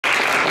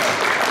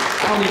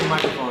don't need a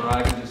microphone, right?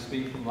 I can just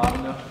speak loud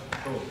enough.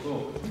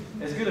 Cool.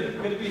 It's good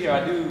to be here.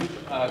 I do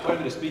quite a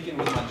bit of speaking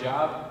with my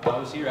job. I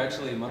was here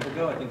actually a month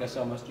ago. I think I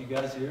saw most of you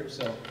guys here,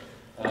 so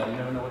you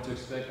never know what to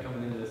expect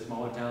coming into the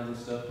smaller towns and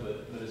stuff,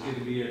 but it's good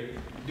to be here.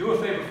 Do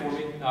a favor for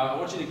me. I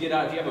want you to get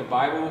out, if you have a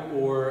Bible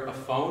or a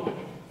phone,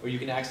 or you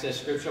can access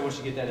Scripture, I want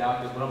you to get that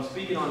out, because what I'm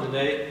speaking on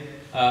today,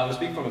 I'm going to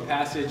speak from a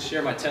passage,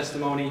 share my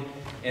testimony,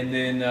 and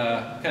then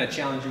kind of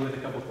challenge you with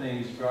a couple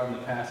things regarding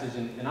the passage.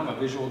 And I'm a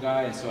visual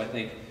guy, and so I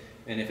think,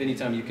 and if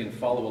anytime you can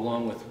follow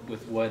along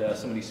with what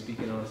somebody's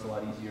speaking on, it's a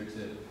lot easier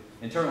to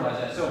internalize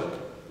that. So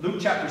Luke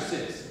chapter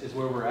 6 is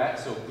where we're at.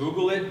 So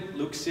Google it,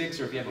 Luke 6,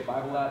 or if you have a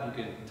Bible app,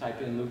 you can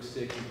type in Luke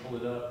 6 and pull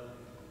it up.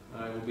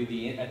 It will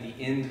be at the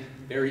end,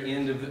 very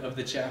end of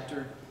the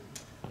chapter.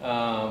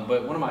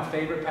 But one of my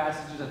favorite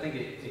passages, I think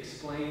it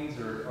explains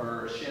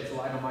or sheds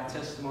light on my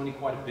testimony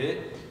quite a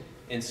bit.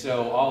 And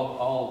so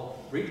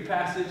I'll read the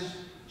passage,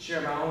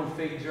 share my own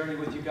faith journey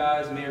with you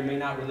guys, may or may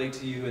not relate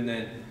to you, and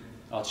then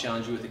I'll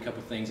challenge you with a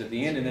couple things at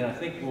the end. And then I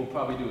think we'll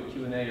probably do a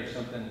Q&A or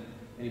something.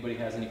 Anybody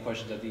has any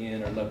questions at the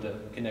end, or I'd love to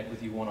connect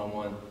with you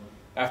one-on-one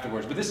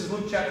afterwards. But this is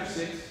Luke chapter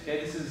 6.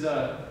 Okay, this is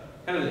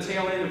kind of the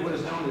tail end of what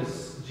is known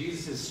as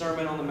Jesus'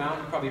 Sermon on the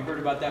Mount. You've probably heard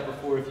about that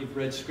before if you've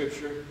read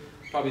Scripture.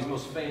 Probably his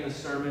most famous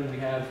sermon. We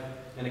have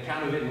an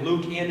account of it in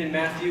Luke and in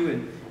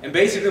Matthew. And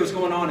basically what's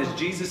going on is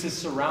Jesus is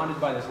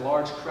surrounded by this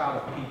large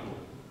crowd of people.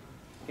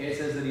 Okay, it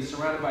says that he's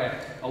surrounded by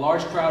a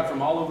large crowd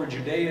from all over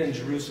Judea and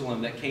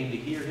Jerusalem that came to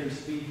hear him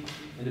speak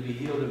and to be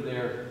healed of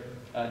their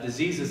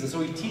diseases. And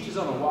so he teaches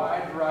on a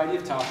wide variety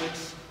of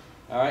topics.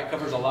 All right,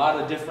 covers a lot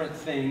of different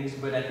things.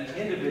 But at the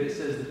end of it, it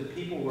says that the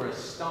people were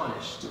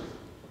astonished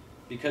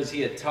because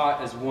he had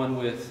taught as one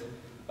with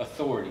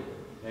authority.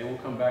 Okay, we'll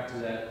come back to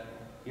that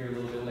here a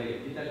little bit later.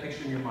 Get that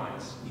picture in your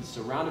minds. He's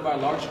surrounded by a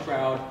large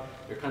crowd.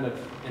 They're kind of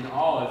in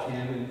awe of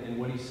him and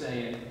what he's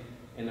saying,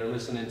 and they're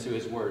listening to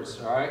his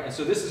words. All right? And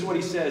so this is what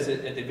he says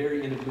at the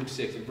very end of Luke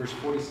 6. In verse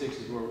 46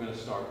 is where we're going to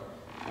start.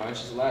 All right?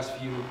 Just the last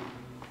few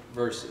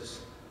verses.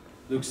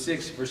 Luke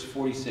 6, verse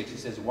 46. He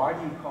says, "Why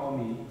do you call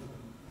me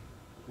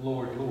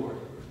Lord, Lord,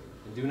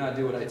 and do not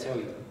do what I tell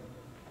you?"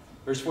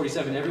 Verse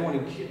 47, "Everyone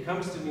who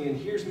comes to me and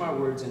hears my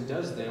words and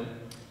does them,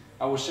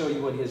 I will show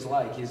you what he is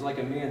like. He is like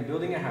a man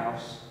building a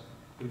house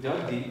who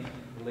dug deep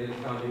and laid a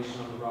foundation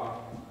on the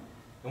rock.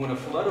 And when a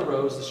flood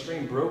arose, the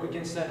stream broke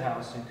against that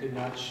house and could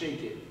not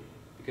shake it,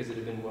 because it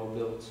had been well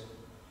built.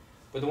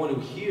 But the one who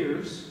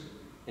hears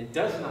and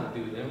does not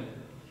do them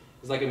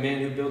is like a man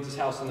who built his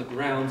house on the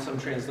ground," some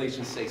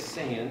translations say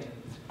sand,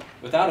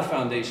 "without a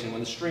foundation. When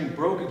the stream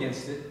broke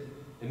against it,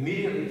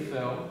 immediately it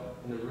fell,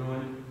 and the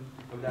ruin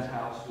of that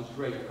house was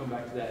great." We'll come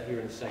back to that here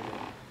in a second.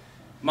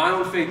 My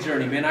own faith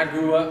journey, man, I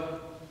grew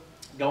up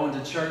going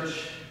to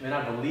church. Man,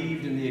 I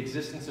believed in the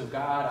existence of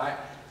God.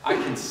 I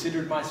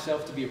considered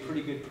myself to be a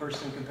pretty good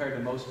person compared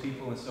to most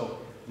people. And so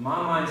my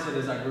mindset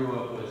as I grew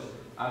up was,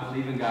 I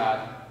believe in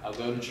God. I'll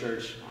go to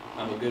church.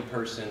 I'm a good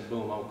person.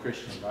 Boom, I'm a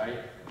Christian, right?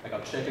 Like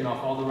I'm checking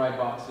off all the right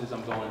boxes.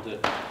 I'm going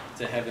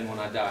to heaven when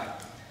I die.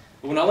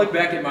 But when I look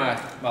back at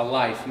my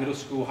life, middle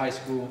school, high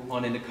school,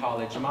 on into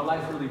college, my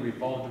life really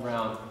revolved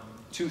around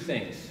two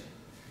things.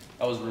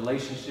 That was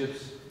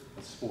relationships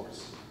and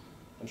sports.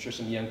 I'm sure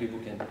some young people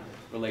can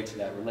relate to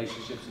that,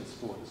 relationships and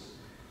sports.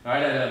 All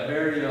right, I had a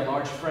very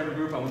large friend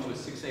group. I went to a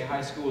 6A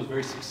high school. It was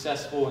very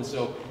successful, and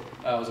so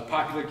I was a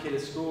popular kid at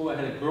school. I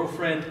had a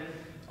girlfriend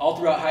all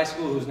throughout high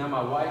school who's now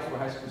my wife. We're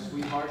high school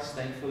sweethearts.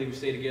 Thankfully, we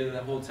stayed together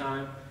that whole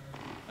time.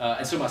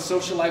 And so my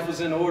social life was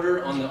in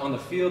order on the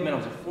field. Man, I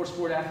was a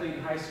four-sport athlete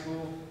in high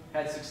school,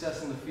 had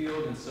success on the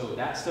field, and so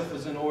that stuff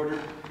was in order.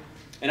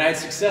 And I had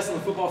success on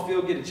the football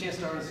field, get a chance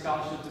to earn a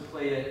scholarship to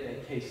play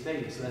at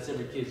K-State. So that's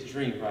every kid's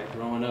dream, right,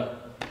 growing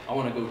up. I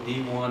want to go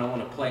D1, I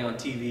want to play on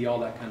TV, all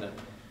that kind of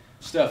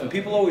stuff. And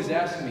people always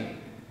ask me,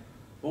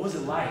 what was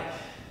it like?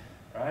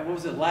 Right? What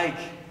was it like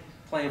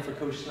playing for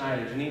Coach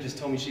Snyder? Janine just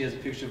told me she has a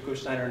picture of Coach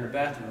Snyder in her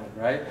bathroom,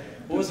 right?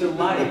 What was it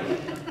like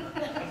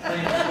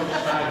playing for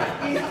Coach Snyder?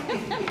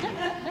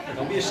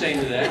 Don't be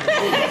ashamed of that.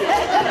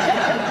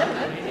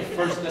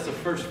 That's a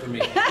first for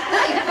me.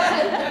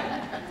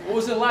 What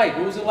was it like?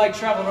 What was it like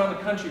traveling around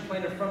the country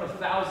playing in front of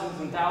thousands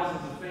and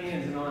thousands of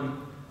fans and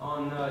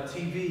on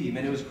TV?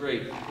 Man, it was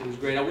great. It was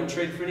great. I wouldn't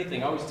trade it for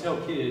anything. I always tell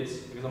kids,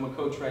 because I'm a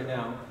coach right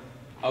now,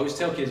 I always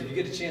tell kids, if you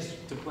get a chance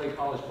to play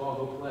college ball,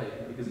 go play,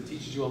 because it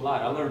teaches you a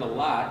lot. I learned a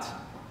lot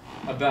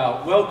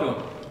about,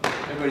 welcome.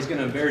 Everybody's going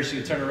to embarrass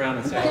you to turn around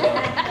and say hello.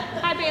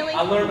 Hi, Bailey.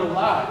 I learned a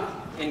lot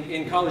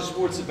in college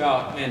sports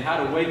about, man,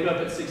 how to wake up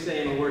at 6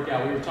 a.m. and work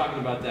out. We were talking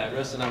about that.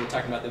 Russ and I were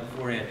talking about that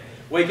beforehand.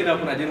 Waking up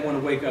when I didn't want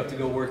to wake up to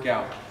go work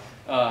out.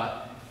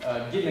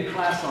 Getting to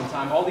class on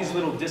time. All these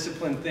little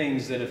discipline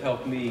things that have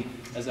helped me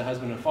as a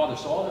husband and father.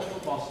 So all that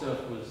football stuff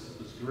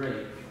was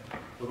great.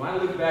 But when I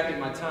look back at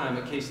my time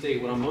at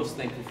K-State, what I'm most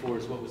thankful for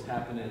is what was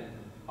happening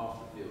off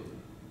the field.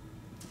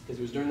 Because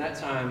it was during that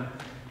time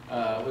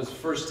I was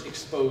first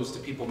exposed to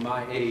people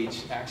my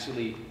age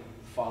actually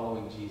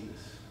following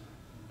Jesus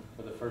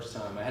for the first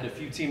time. I had a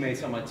few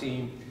teammates on my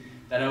team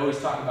that I always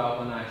talk about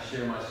when I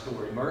share my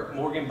story.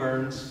 Morgan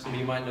Burns, some of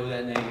you might know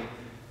that name.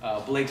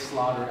 Blake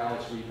Slaughter,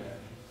 Alex Reback.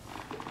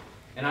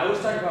 And I always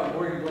talk about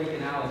Morgan, Blake,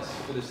 and Alex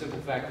for the simple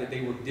fact that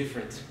they were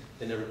different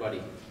than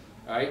everybody,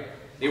 all right?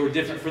 They were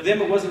different. For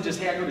them, it wasn't just,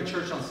 hey, I go to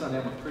church on Sunday,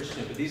 I'm a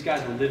Christian, but these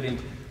guys were living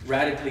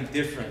radically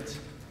different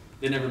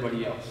than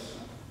everybody else,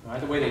 all right?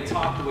 The way they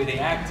talked, the way they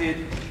acted,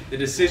 the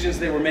decisions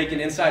they were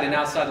making inside and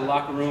outside the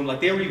locker room, like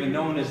they were even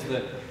known as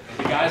the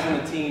guys on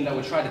the team that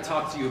would try to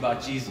talk to you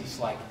about Jesus.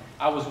 Like,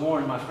 I was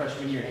warned my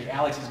freshman year, hey,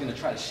 Alex is going to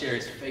try to share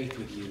his faith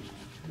with you.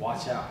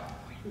 Watch out,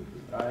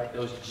 all right?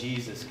 Those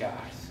Jesus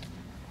guys.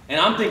 And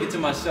I'm thinking to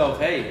myself,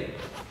 hey,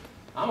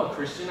 I'm a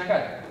Christian. I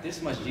got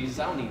this much Jesus.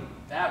 I don't need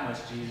that much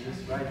Jesus,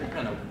 right? They're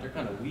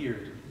kind of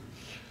weird,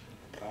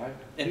 all right?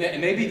 And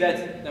maybe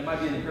that might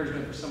be an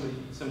encouragement for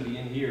somebody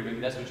in here. Maybe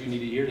that's what you need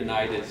to hear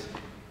tonight is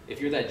if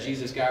you're that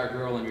Jesus guy or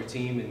girl on your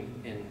team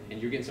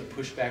and you're getting some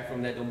pushback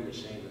from that, don't be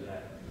ashamed of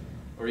that.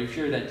 Or if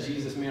you're that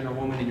Jesus man or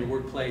woman in your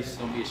workplace,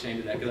 don't be ashamed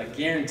of that. Because I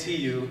guarantee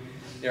you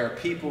there are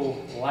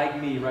people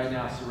like me right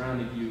now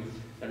surrounding you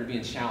that are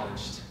being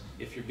challenged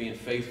if you're being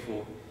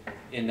faithful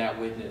in that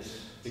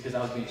witness, because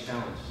I was being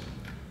challenged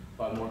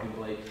by Morgan,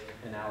 Blake,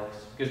 and Alex.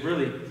 Because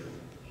really,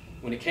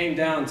 when it came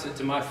down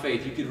to my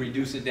faith, you could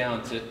reduce it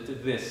down to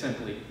this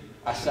simply.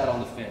 I sat on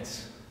the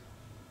fence.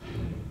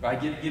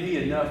 Right? Give me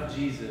enough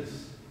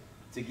Jesus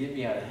to get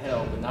me out of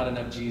hell, but not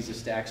enough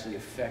Jesus to actually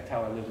affect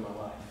how I live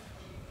my life.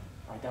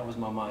 Right? That was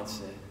my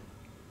mindset.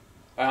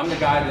 Right, I'm the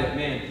guy that,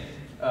 man,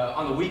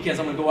 on the weekends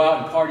I'm going to go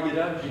out and party it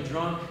up, get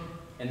drunk,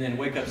 and then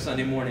wake up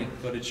Sunday morning,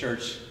 go to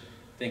church,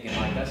 thinking,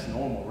 like, that's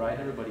normal, right?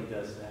 Everybody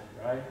does that,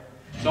 right?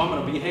 So I'm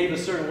going to behave a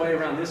certain way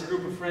around this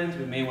group of friends,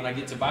 but man, when I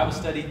get to Bible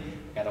study,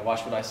 I got to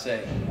watch what I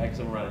say, right? Because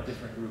I'm around a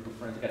different group of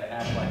friends. I got to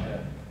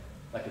act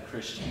like a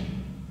Christian.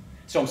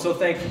 So I'm so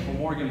thankful for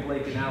Morgan,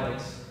 Blake, and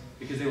Alex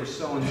because they were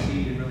sowing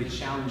seed and really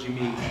challenging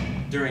me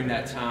during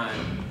that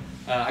time.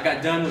 I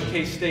got done with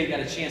K-State,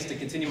 got a chance to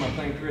continue my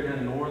playing career down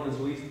in New Orleans,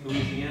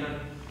 Louisiana.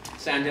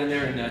 Signed down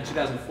there in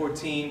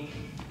 2014,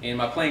 and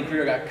my playing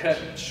career got cut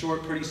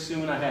short pretty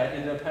soon. I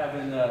ended up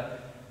having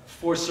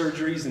 4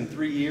 surgeries in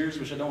 3 years,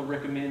 which I don't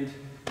recommend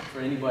for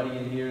anybody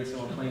in here, and so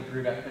my playing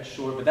career got cut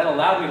short. But that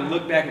allowed me to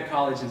look back at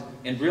college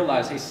and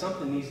realize, hey,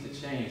 something needs to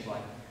change.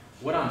 Like,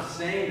 what I'm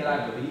saying that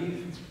I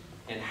believe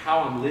and how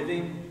I'm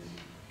living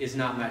is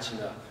not matching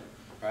up,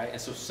 right?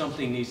 And so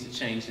something needs to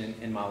change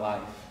in my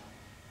life.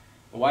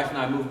 My wife and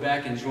I moved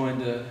back and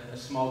joined a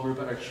small group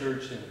at our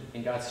church,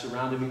 and God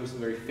surrounded me with some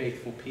very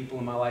faithful people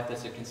in my life.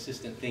 That's a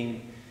consistent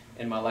theme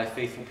in my life,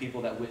 faithful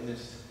people that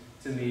witnessed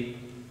to me.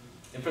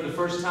 And for the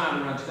first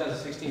time, around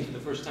 2016, for the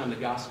first time, the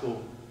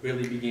gospel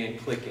really began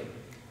clicking.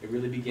 It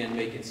really began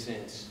making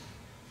sense.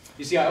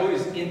 You see, I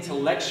always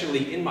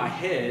intellectually, in my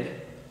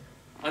head,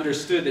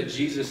 understood that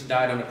Jesus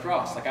died on the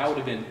cross. Like, I would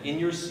have been in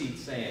your seat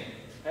saying,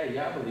 hey,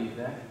 yeah, I believe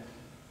that.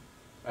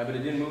 Right? But it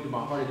didn't move to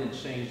my heart. It didn't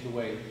change the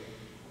way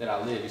that I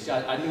live. You see,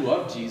 I knew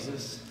of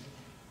Jesus.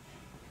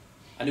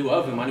 I knew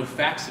of him. I knew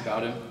facts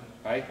about him,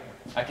 right?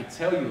 I could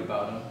tell you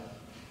about him,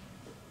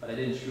 but I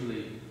didn't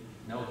truly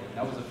know him.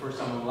 That was the first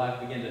time in my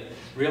life I began to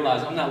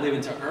realize I'm not living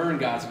to earn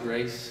God's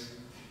grace.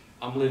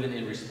 I'm living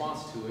in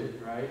response to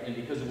it, right? And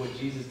because of what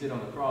Jesus did on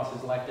the cross,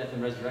 his life, death,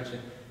 and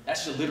resurrection, that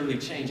should literally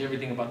change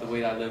everything about the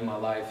way I live my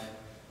life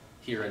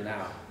here and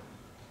now.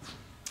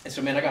 And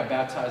so, man, I got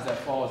baptized that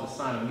fall as a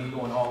sign of me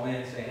going all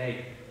in, saying,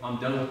 hey, I'm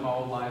done with my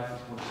old life.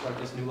 I'm going to start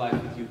this new life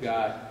with you,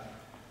 God.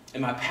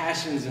 And my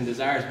passions and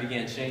desires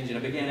began changing. I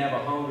began to have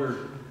a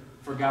hunger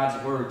for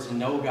God's word, to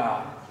know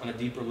God on a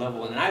deeper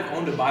level. And I've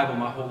owned a Bible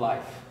my whole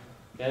life,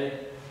 okay?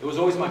 It was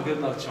always my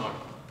good luck charm.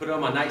 Put it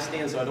on my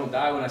nightstand so I don't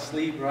die when I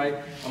sleep, right?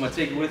 I'm going to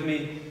take it with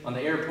me on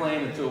the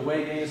airplane and to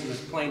away games so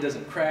this plane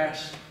doesn't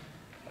crash.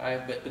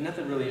 Right? But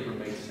nothing really ever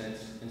made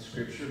sense in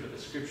Scripture, but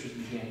the Scriptures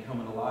began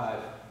coming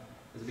alive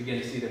as I began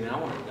to see that, man, I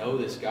want to know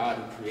this God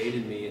who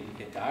created me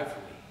and died for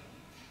me.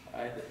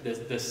 Right?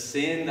 The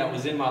sin that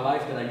was in my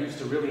life that I used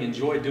to really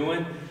enjoy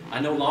doing, I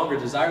no longer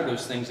desire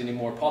those things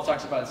anymore. Paul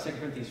talks about it in 2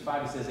 Corinthians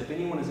 5. He says, if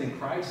anyone is in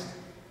Christ,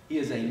 he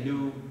is a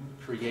new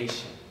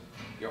creation.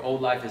 Your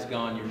old life is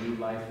gone. Your new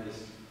life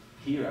is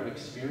here. I've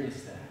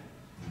experienced that.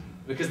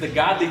 Because the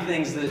godly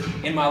things that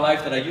in my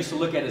life that I used to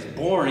look at as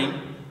boring,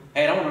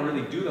 hey, I don't want to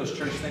really do those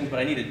church things, but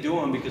I need to do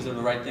them because they're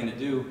the right thing to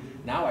do.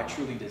 Now I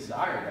truly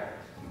desire that.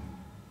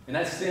 And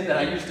that sin that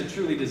I used to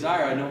truly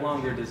desire, I no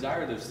longer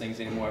desire those things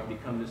anymore. I've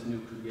become this new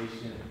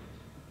creation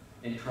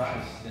in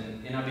Christ.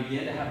 And I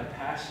began to have a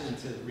passion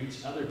to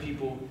reach other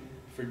people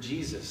for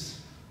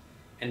Jesus.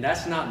 And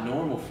that's not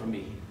normal for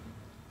me.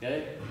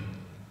 Okay?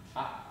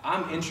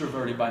 I'm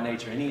introverted by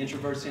nature. Any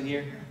introverts in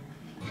here?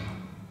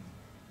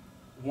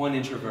 One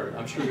introvert.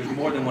 I'm sure there's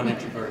more than one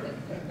introvert.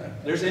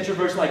 There's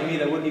introverts like me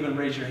that wouldn't even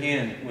raise your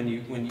hand when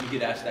you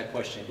get asked that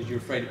question because you're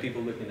afraid of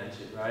people looking at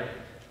you, right?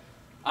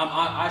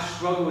 I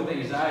struggle with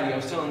anxiety. I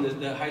was telling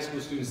the high school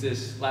students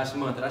this last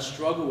month that I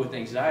struggle with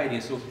anxiety.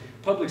 And so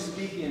public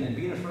speaking and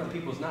being in front of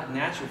people is not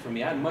natural for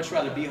me. I'd much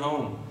rather be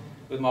home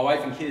with my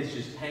wife and kids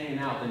just hanging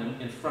out than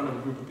in front of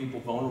a group of people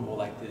vulnerable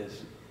like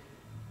this.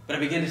 But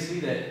I began to see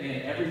that,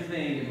 man,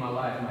 everything in my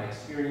life, my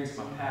experience,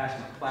 my past,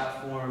 my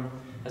platform,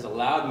 has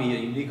allowed me a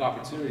unique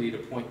opportunity to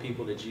point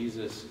people to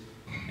Jesus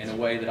in a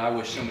way that I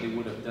wish somebody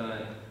would have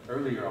done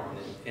earlier on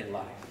in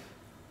life.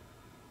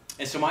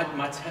 And so my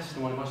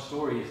testimony, my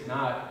story is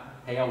not,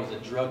 hey, I was a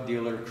drug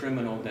dealer,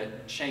 criminal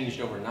that changed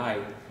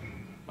overnight.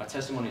 My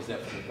testimony is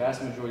that for the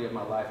vast majority of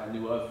my life, I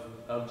knew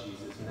of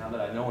Jesus. And now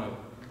that I know him,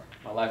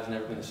 my life has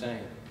never been the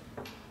same.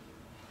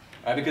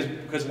 Right?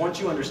 Because once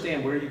you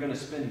understand where you're going to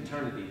spend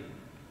eternity,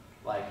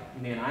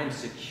 like, man, I am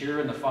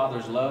secure in the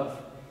Father's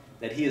love,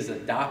 that he has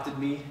adopted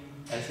me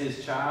as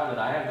his child, that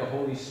I have the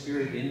Holy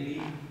Spirit in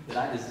me, that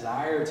I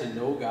desire to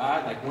know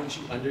God. Like, once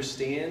you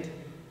understand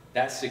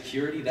that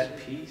security, that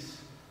peace,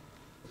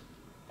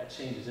 that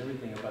changes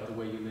everything about the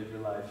way you live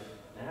your life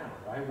now,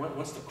 right?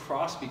 Once the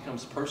cross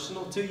becomes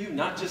personal to you,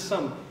 not just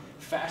some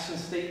fashion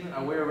statement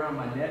I wear around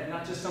my neck,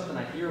 not just something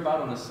I hear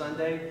about on a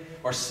Sunday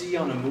or see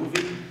on a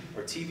movie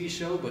or TV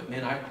show, but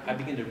man, I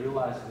begin to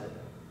realize that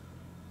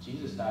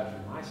Jesus died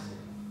for my sin.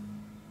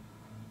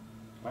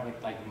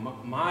 Right? Like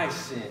my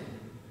sin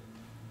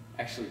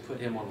actually put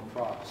him on the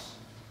cross.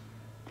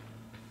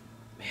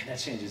 Man, that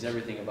changes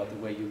everything about the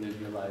way you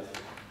live your life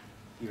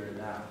here and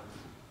now.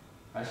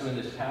 Right, so in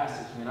this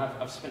passage, man,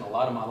 I've spent a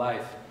lot of my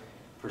life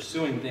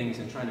pursuing things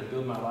and trying to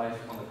build my life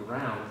on the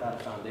ground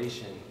without a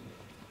foundation.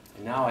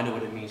 And now I know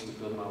what it means to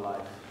build my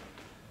life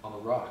on the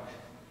rock.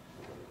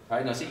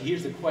 Right, now see,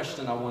 here's the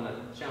question I want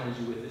to challenge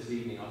you with this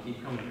evening. I'll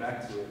keep coming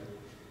back to it.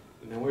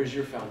 And then where's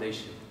your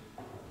foundation?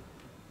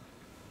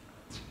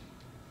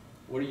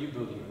 What are you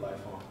building your life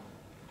on?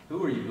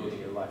 Who are you building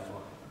your life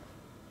on?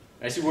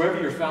 Right, see,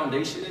 wherever your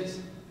foundation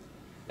is,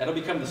 that'll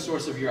become the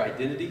source of your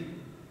identity.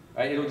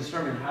 Right? It'll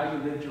determine how you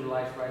lived your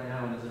life right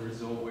now, and as a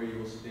result, where you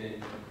will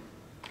spend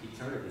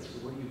eternity.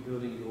 So what are you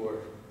building your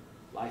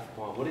life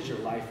upon? What does your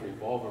life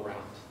revolve around?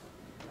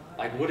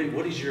 Like, what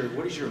is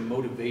your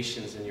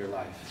motivations in your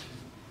life?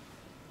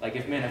 Like,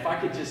 if I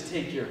could just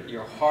take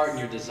your heart and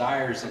your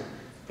desires and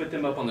put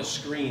them up on the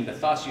screen, the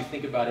thoughts you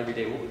think about every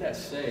day, what would that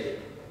say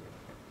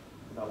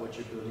about what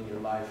you're building your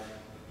life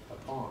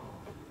upon?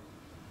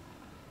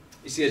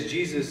 You see, as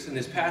Jesus, in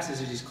this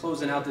passage, as he's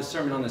closing out this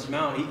Sermon on this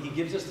Mount, he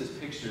gives us this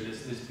picture, this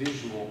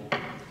visual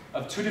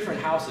of two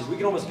different houses. We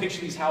can almost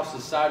picture these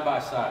houses side by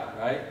side,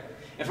 right?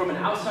 And from an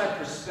outside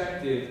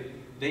perspective,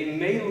 they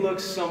may look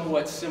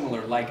somewhat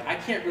similar. Like, I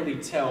can't really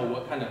tell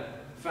what kind of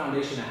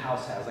foundation a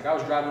house has. Like, I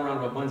was driving around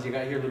Bunzi. I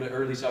got here a little bit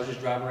early, so I was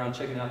just driving around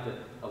checking out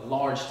a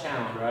large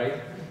town,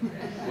 right?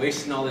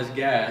 Wasting all this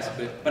gas.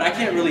 But I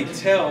can't really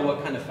tell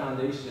what kind of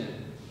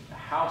foundation a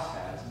house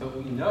has. But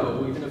we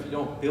know, even if you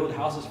don't build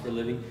houses for a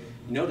living,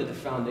 you know that the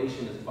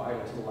foundation is vital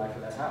to the life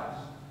of that house.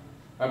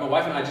 Right, my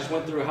wife and I just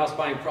went through a house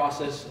buying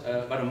process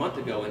about a month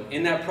ago. And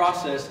in that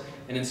process,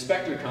 an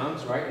inspector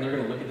comes, right, and they're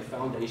going to look at the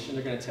foundation.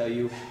 They're going to tell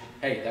you,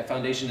 hey, that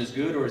foundation is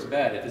good or it's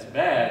bad. If it's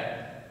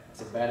bad,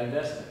 it's a bad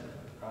investment,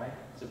 right?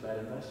 It's a bad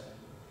investment.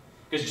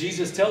 Because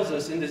Jesus tells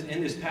us in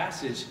this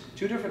passage,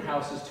 two different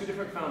houses, two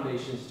different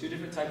foundations, two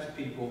different types of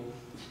people,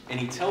 and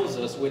he tells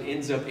us what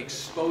ends up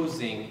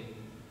exposing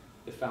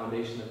the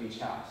foundation of each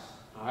house.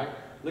 All right?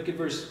 Look at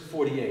verse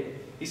 48.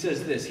 He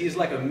says this, he is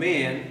like a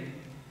man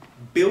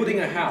building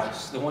a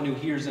house, the one who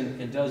hears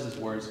and does his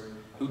words,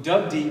 who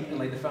dug deep and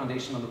laid the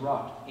foundation on the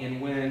rock. And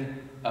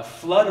when a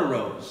flood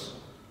arose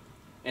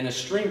and a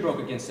stream broke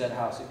against that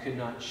house, it could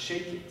not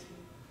shake it.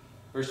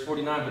 Verse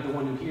 49, but the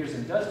one who hears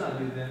and does not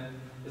do them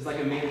is like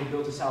a man who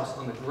built his house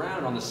on the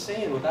ground, on the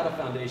sand, without a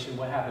foundation.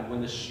 What happened?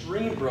 When the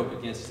stream broke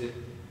against it,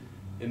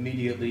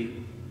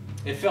 immediately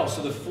it fell.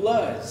 So the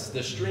floods,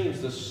 the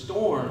streams, the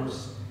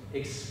storms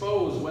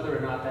expose whether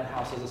or not that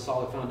house has a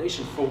solid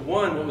foundation. For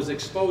one, what was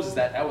exposed is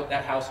that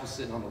house was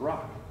sitting on the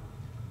rock.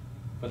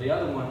 For the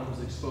other one, what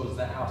was exposed,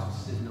 that house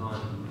was sitting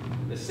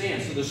on the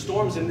sand. So the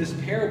storms in this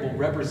parable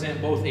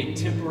represent both a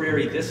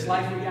temporary this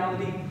life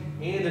reality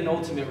and an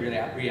ultimate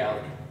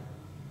reality.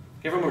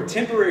 Okay, from a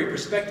temporary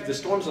perspective, the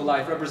storms of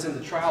life represent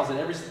the trials that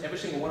every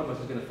single one of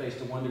us is going to face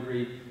to one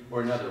degree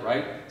or another,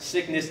 right?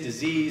 Sickness,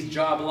 disease,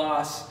 job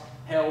loss,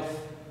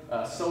 health,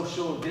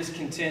 social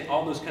discontent,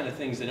 all those kind of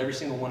things that every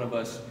single one of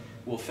us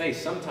will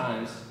face.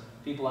 Sometimes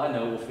people I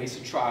know will face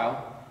a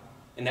trial,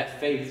 and that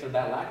faith or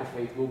that lack of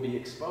faith will be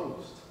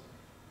exposed.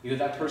 Either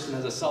that person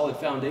has a solid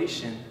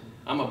foundation,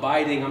 I'm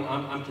abiding,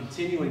 I'm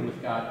continuing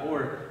with God,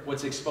 or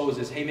what's exposed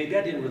is, hey, maybe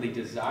I didn't really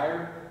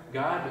desire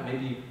God, but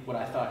maybe what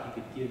I thought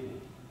he could give me.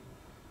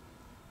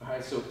 All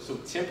right, so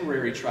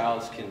temporary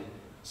trials can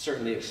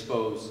certainly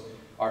expose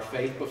our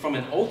faith, but from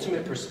an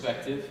ultimate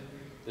perspective,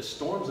 the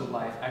storms of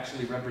life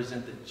actually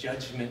represent the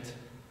judgment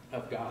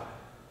of God.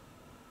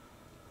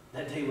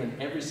 That day when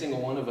every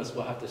single one of us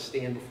will have to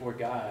stand before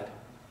God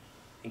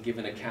and give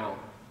an account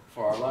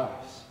for our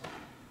lives.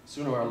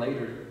 Sooner or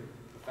later,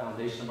 the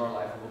foundation of our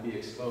life will be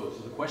exposed.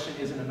 So the question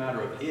isn't a matter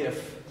of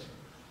if,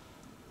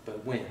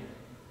 but when.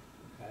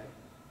 Okay?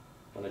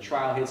 When a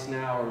trial hits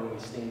now or when we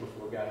stand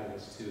before God and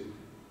it's too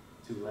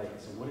late.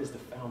 So what is the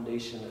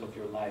foundation of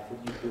your life? What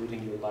are you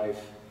building your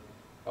life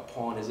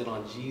upon? Is it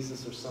on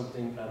Jesus or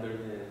something other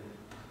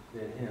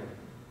than him?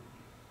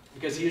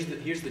 Because here's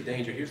the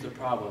danger, here's the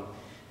problem,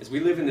 is we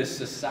live in this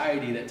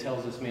society that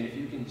tells us, man, if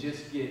you can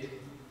just get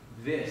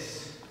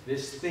this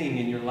thing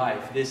in your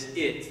life, this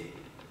it,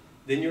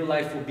 then your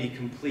life will be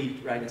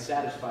complete, right, and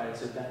satisfied,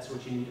 so that's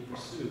what you need to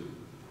pursue.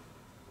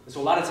 And so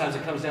a lot of times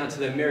it comes down to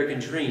the American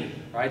dream,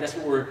 right? That's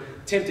what we're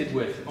tempted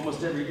with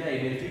almost every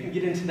day. Man, if you can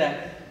get into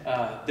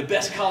that, the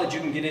best college you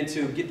can get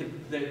into, get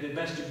the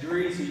best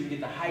degree so you can get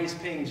the highest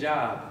paying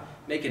job,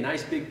 make a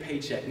nice big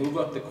paycheck, move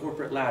up the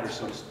corporate ladder,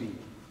 so to speak.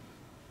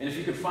 And if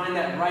you could find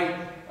that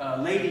right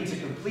lady to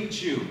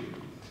complete you,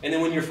 and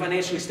then when you're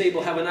financially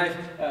stable, have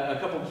a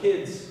couple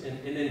kids,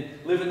 and then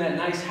live in that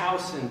nice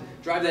house and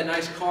drive that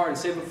nice car and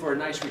save up for a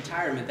nice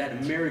retirement,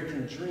 that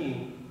American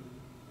dream,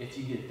 if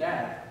you get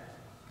that,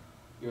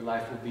 your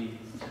life will be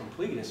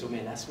complete. And so,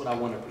 man, that's what I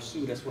want to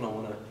pursue. That's what I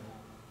want to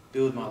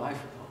build my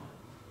life upon.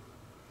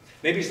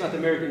 Maybe it's not the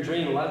American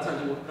dream. A lot of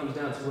times it comes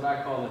down to what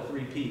I call the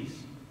 3 Ps.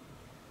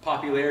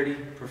 Popularity,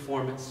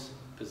 performance,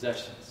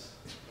 possessions.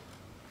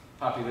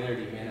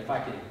 Popularity, man, if I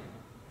can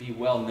be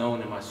well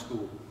known in my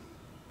school.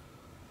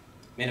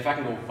 Man, if I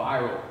can go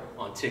viral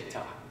on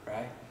TikTok,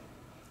 right?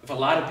 If a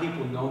lot of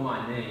people know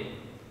my name,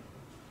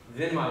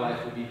 then my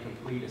life will be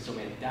complete. And so,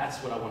 man,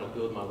 that's what I want to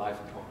build my life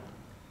upon.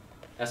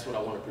 That's what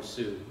I want to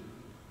pursue.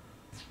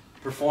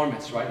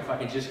 Performance, right? If I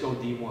can just go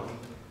D1,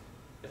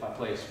 if I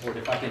play a sport,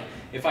 if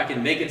I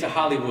can make it to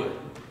Hollywood,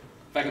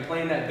 if I can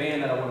play in that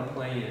band that I want to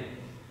play in,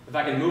 if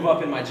I can move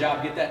up in my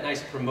job, get that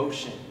nice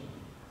promotion,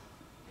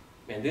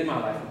 man, then my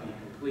life will be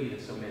complete.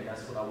 And so, man,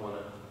 that's what I want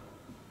to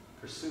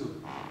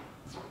pursue.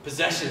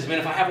 Possessions, man,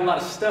 if I have a lot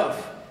of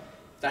stuff,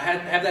 if I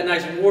have that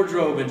nice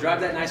wardrobe and drive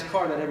that nice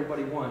car that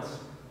everybody wants,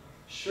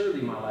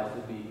 surely my life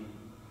will be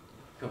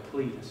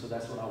complete. And so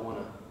that's what I want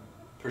to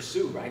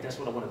pursue, right? That's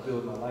what I want to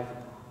build my life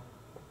upon.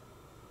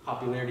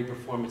 Popularity,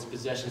 performance,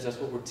 possessions, that's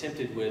what we're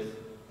tempted with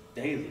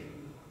daily.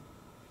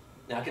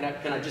 Now, can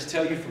I just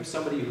tell you from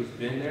somebody who's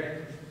been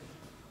there,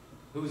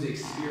 who's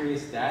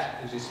experienced that,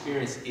 who's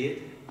experienced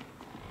it,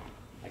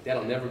 like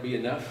that'll never be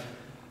enough.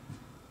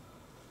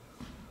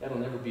 That'll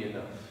never be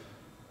enough.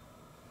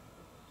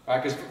 All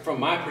right, because from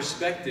my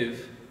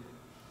perspective,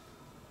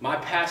 my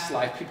past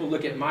life, people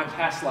look at my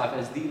past life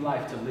as the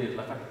life to live.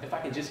 Like if I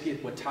can just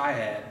get what Ty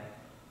had,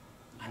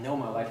 I know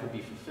my life would be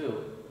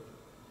fulfilled.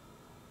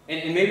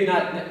 And maybe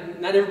not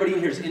everybody in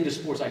here is into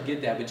sports, I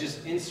get that, but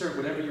just insert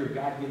whatever your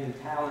God-given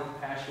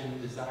talent,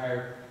 passion,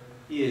 desire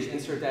is,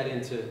 insert that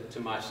into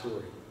my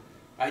story.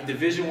 All right,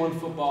 Division I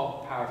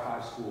football, Power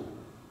 5 school.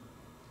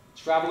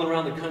 Traveling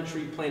around the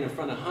country, playing in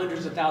front of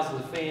hundreds of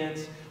thousands of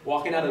fans,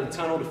 walking out of the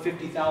tunnel to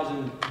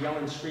 50,000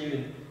 yelling,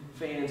 screaming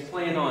fans,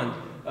 playing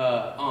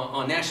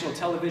on national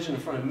television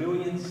in front of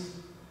millions,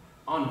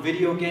 on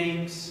video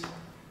games,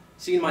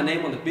 seeing my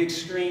name on the big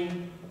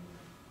screen,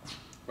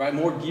 right?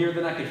 More gear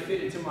than I could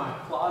fit into my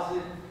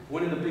closet,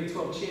 winning the Big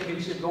 12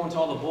 championship, going to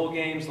all the bowl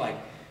games. Like,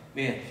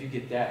 man, if you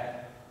get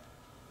that,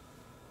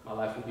 my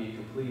life will be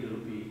complete. It'll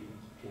be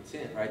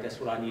content, right? That's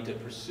what I need to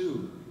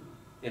pursue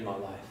in my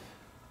life.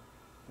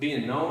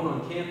 Being known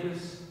on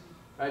campus,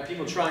 right?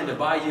 People trying to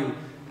buy you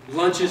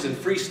lunches and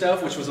free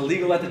stuff, which was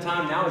illegal at the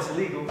time. Now it's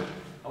legal.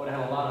 I would have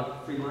had a lot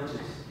of free lunches.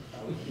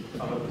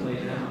 I would have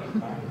played now.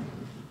 Right?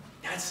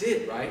 That's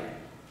it, right?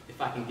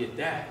 If I can get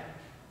that,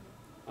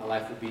 my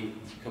life will be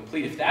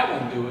complete. If that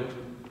won't do it,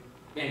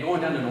 man,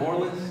 going down to New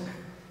Orleans,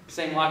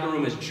 same locker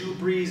room as Drew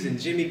Brees and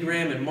Jimmy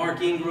Graham and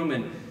Mark Ingram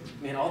and,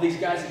 man, all these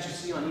guys that you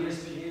see on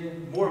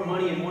ESPN, more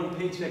money in one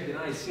paycheck than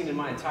I had seen in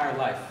my entire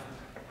life.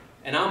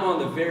 And I'm on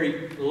the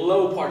very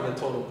low part of the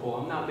total pool.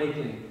 I'm not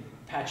making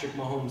Patrick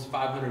Mahomes'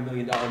 $500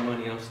 million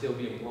money. I'm still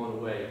being blown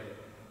away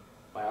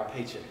by our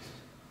paychecks.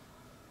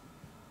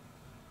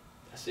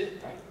 That's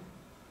it, right?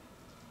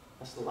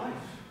 That's the life.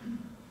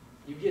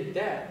 You get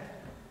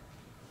that,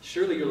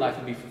 surely your life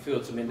will be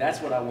fulfilled. So, man,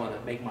 that's what I want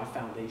to make my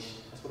foundation.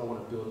 That's what I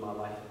want to build my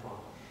life upon.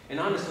 And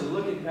honestly,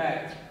 looking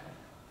back,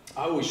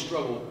 I always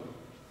struggled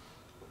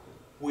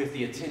with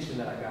the attention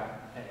that I got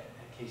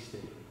at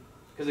K-State.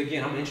 Because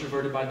again, I'm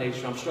introverted by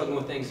nature. I'm struggling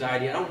with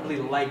anxiety. I don't really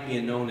like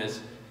being known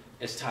as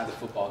Ty the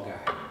football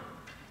guy.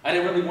 I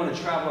didn't really want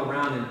to travel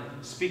around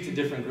and speak to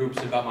different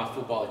groups about my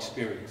football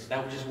experience.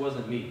 That just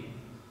wasn't me.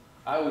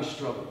 I always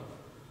struggled.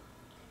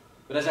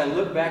 But as I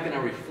look back and I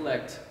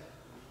reflect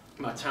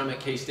my time at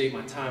K-State,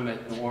 my time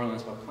at New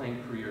Orleans, my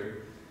playing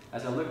career,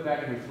 as I look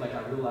back and reflect,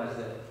 I realize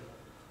that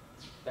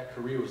that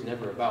career was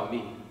never about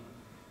me.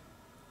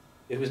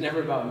 It was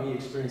never about me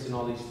experiencing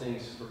all these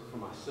things for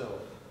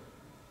myself.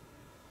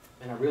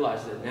 And I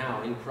realize that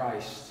now in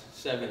Christ,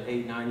 7,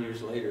 8, 9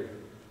 years later,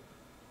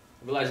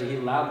 I realize that He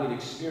allowed me to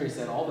experience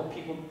that all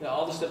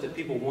the stuff that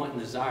people want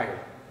and desire,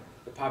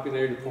 the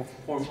popularity,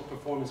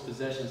 performance,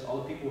 possessions,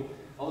 all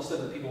the stuff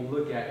that people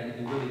look at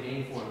and really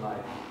aim for in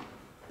life.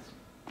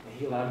 And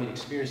He allowed me to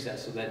experience that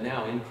so that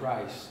now in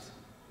Christ,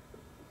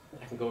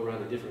 I can go around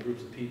to different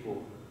groups of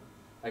people.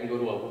 I can go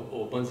to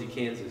Old Bunzie,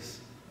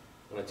 Kansas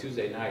on a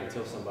Tuesday night and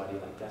tell somebody,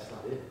 like, that's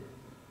not it.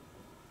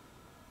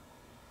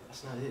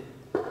 That's not it.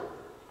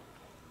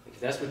 If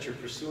that's what you're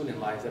pursuing in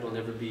life, that'll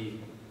never be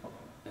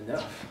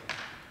enough.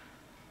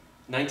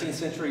 19th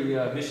century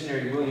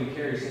missionary William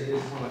Carey said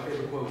this, is one of my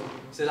favorite quotes. He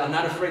says, "I'm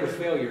not afraid of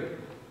failure.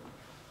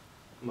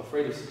 I'm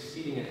afraid of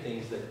succeeding at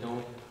things that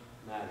don't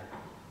matter."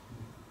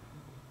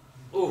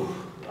 Ooh,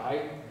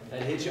 right?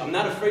 That hits you. I'm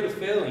not afraid of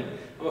failing.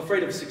 I'm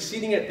afraid of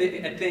succeeding at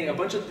a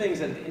bunch of things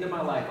that at the end of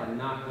my life are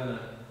not going to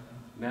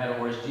matter.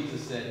 Or as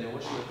Jesus said, you know,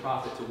 what should it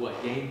profit to what?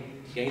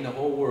 Gain the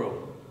whole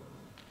world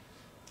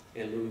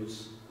and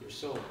lose your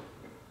soul.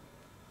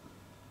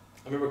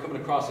 I remember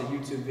coming across a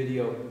YouTube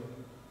video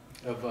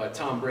of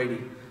Tom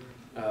Brady.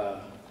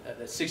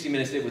 60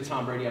 Minutes did with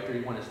Tom Brady after he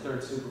won his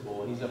 3rd Super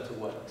Bowl. And he's up to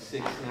what,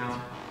 6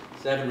 now?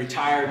 7,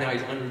 retired. Now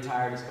he's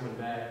unretired. He's coming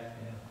back.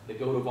 The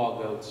goat of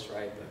all goats,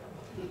 right?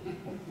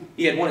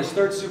 He had won his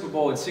 3rd Super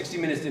Bowl, and 60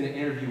 Minutes did an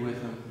interview with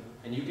him.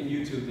 And you can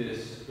YouTube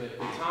this. But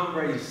Tom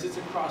Brady sits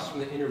across from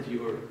the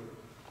interviewer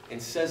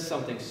and says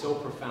something so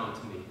profound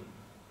to me.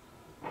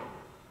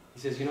 He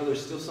says, "You know,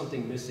 there's still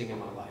something missing in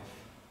my life."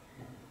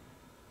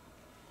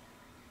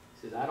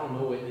 He says, "I don't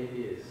know what it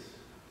is.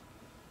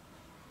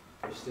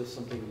 There's still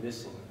something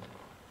missing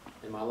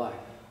in my life."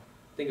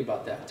 Think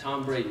about that.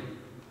 Tom Brady,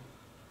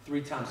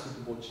 3-time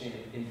Super Bowl champ,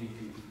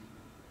 MVP.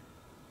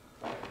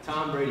 Right?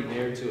 Tom Brady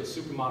married to a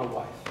supermodel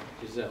wife,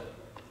 Giselle.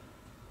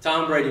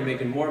 Tom Brady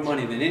making more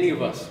money than any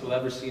of us will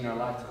ever see in our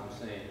lifetime,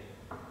 saying,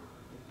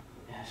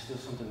 "Yeah, there's still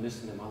something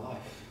missing in my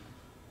life."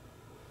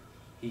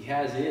 He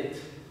has it,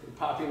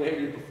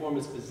 popularity,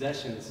 performance,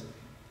 possessions,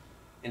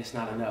 and it's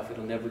not enough.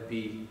 It'll never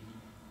be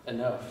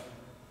enough.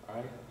 All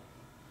right?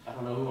 I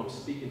don't know who I'm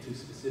speaking to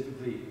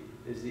specifically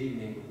this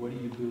evening, but what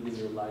are you building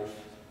your life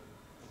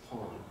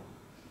upon?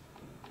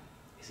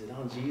 Is it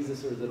on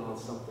Jesus, or is it on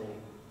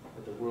something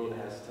that the world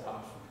has to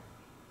offer?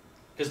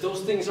 Because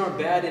those things aren't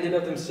bad in and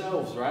of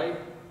themselves, right?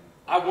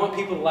 I want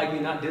people to like me,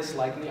 not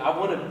dislike me. I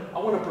want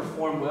to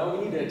perform well.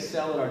 We need to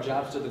excel at our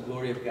jobs to the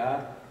glory of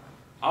God.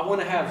 I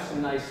want to have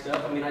some nice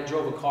stuff. I mean, I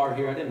drove a car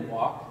here. I didn't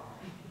walk.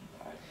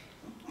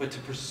 But to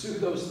pursue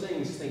those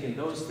things, thinking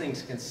those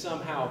things can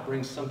somehow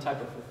bring some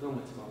type of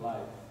fulfillment to my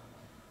life,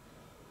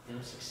 and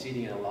I'm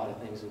succeeding in a lot of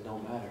things that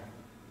don't matter.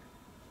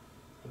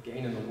 I'm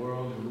gaining the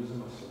world and losing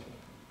my soul.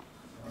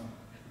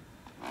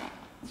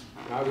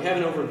 All right, we have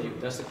an overview.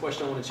 That's the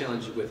question I want to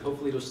challenge you with.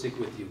 Hopefully it'll stick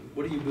with you.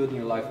 What are you building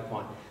your life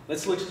upon?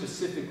 Let's look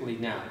specifically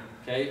now,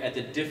 okay, at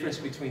the difference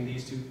between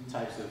these 2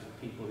 types of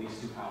people, these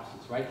 2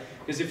 houses, right?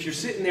 Because if you're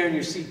sitting there in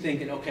your seat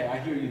thinking, okay, I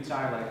hear you,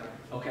 Ty, like,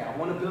 okay, I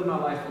want to build my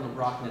life on the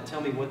rock. Now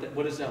tell me,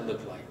 what does that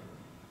look like?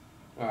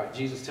 All right,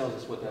 Jesus tells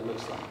us what that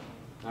looks like.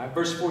 All right,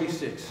 verse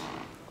 46.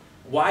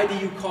 "Why do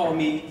you call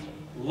me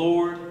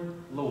Lord,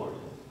 Lord?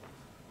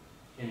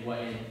 And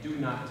do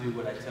not do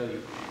what I tell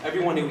you?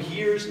 Everyone who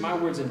hears my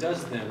words and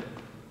does them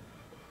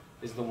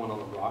is the one on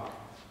the rock.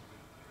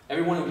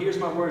 Everyone who hears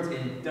my words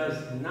and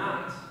does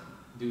not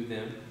do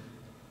them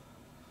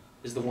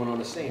is the one on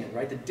the sand."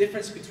 Right? The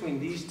difference between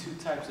these 2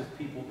 types of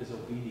people is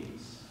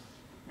obedience.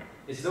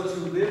 It's those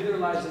who live their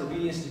lives in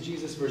obedience to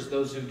Jesus versus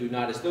those who do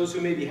not. It's those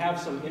who maybe have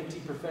some empty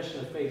profession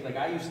of faith like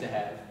I used to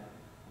have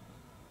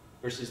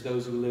versus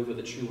those who live with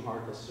a true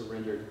heart that's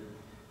surrendered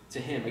to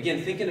Him.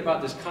 Again, thinking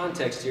about this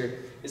context here,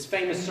 this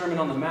famous Sermon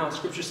on the Mount,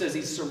 Scripture says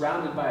he's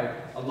surrounded by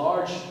a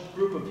large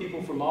group of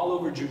people from all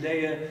over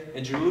Judea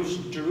and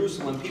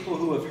Jerusalem, people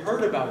who have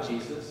heard about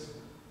Jesus,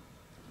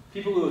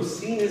 people who have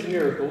seen his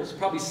miracles,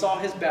 probably saw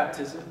his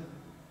baptism,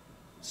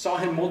 saw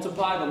him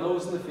multiply the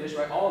loaves and the fish,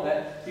 right? All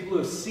that. People who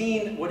have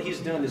seen what he's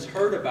done, has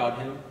heard about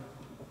him,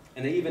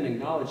 and they even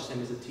acknowledged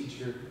him as a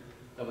teacher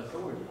of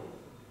authority.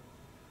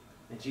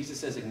 And Jesus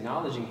says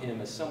acknowledging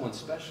him as someone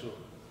special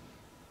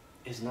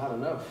is not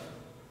enough.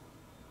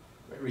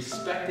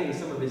 Respecting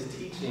some of his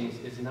teachings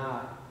is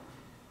not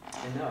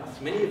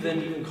enough. Many of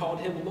them even called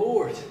him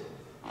Lord.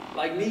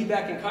 Like me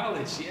back in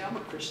college. Yeah, I'm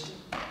a Christian.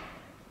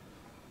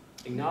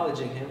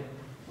 Acknowledging him.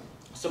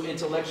 Some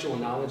intellectual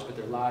knowledge, but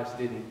their lives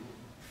didn't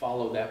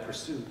follow that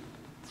pursuit.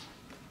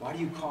 Why do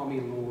you call me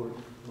Lord,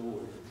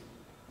 Lord?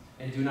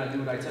 And do not do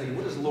what I tell you?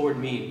 What does Lord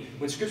mean?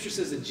 When Scripture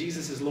says that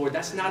Jesus is Lord,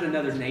 that's not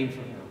another name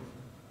for him.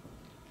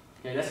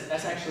 Okay,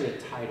 that's actually a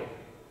title.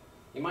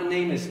 My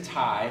name is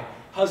Ty.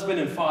 Husband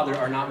and father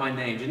are not my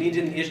names. And he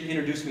didn't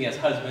introduce me as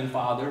husband,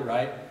 father,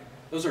 right?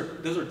 Those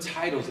are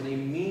titles, and they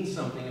mean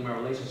something in my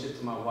relationship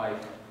to my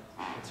wife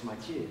and to my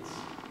kids.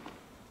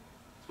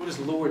 So what does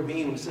Lord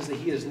mean when it says that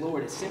he is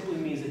Lord? It simply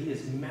means that he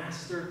is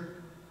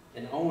master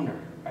and owner,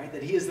 right?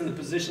 That he is in the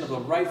position of a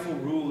rightful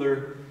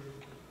ruler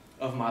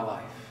of my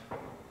life.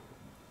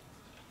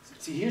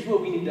 See, here's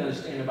what we need to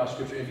understand about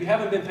Scripture. If you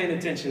haven't been paying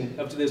attention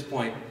up to this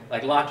point,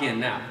 like lock in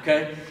now,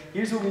 okay?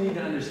 Here's what we need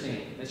to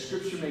understand, that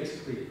Scripture makes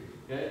clear,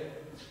 okay?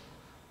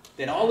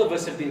 That all of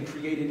us have been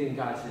created in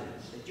God's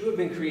image. That you have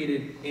been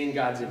created in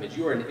God's image.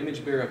 You are an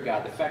image bearer of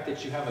God. The fact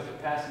that you have a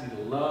capacity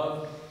to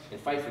love and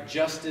fight for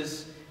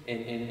justice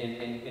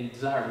and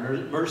desire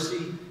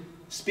mercy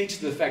speaks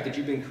to the fact that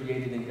you've been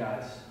created in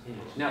God's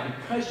image. Now,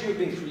 because you have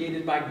been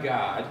created by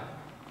God,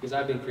 because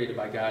I've been created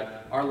by God,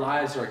 our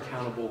lives are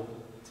accountable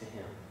to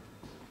him.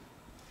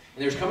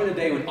 And there's coming a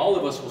day when all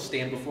of us will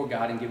stand before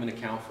God and give an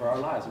account for our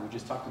lives that we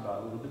just talked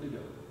about a little bit ago.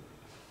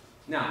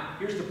 Now,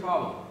 here's the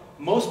problem.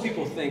 most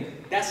people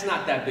think that's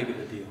not that big of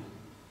a deal.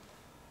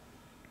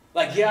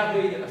 Like, yeah, I've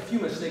made a few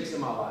mistakes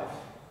in my life,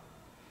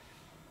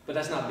 but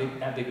that's not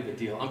that big of a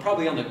deal. I'm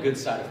probably on the good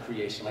side of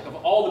creation. Like, of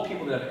all the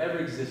people that have ever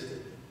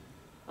existed,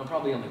 I'm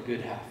probably on the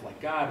good half.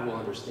 Like, God will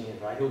understand,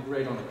 right? He'll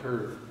grade on the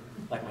curve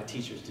like my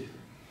teachers do.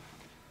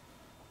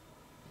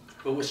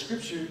 But what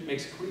Scripture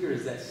makes clear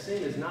is that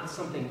sin is not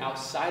something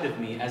outside of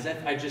me, as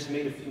if I just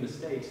made a few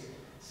mistakes.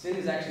 Sin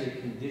is actually a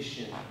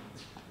condition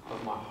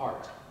of my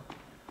heart.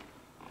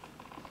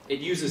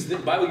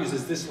 The Bible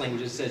uses this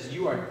language. It says,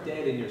 you are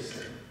dead in your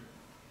sin.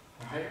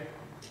 All right?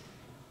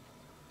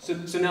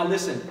 So now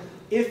listen.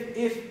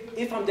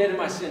 If I'm dead in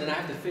my sin and I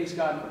have to face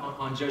God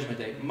on Judgment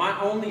Day, my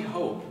only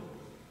hope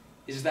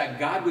is that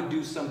God would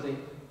do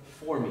something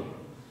for me.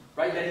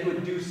 Right? That He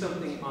would do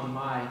something on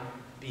my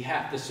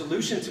behalf. The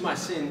solution to my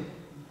sin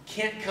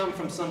can't come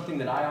from something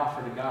that I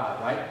offer to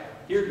God, right?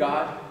 Here,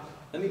 God,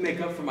 let me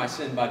make up for my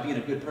sin by being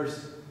a good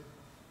person.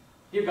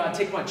 Here, God,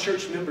 take my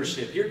church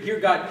membership. Here,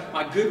 God,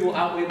 my good will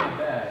outweigh my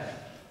bad.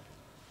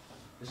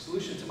 The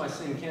solution to my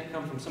sin can't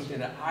come from something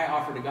that I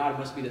offer to God. It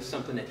must be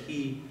something that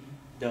He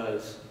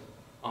does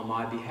on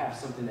my behalf,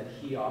 something that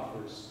He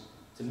offers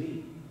to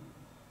me.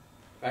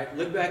 Right?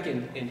 Look back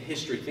in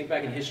history. Think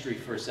back in history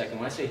for a second.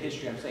 When I say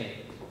history, I'm saying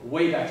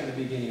way back to the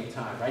beginning of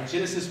time, right?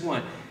 Genesis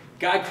 1,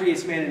 God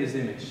creates man in His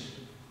image.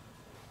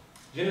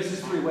 Genesis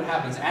 3, what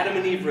happens? Adam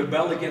and Eve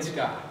rebel against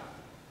God,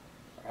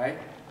 right?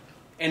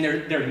 And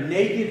they're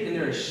naked and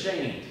they're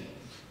ashamed.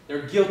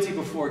 They're guilty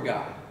before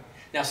God.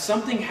 Now,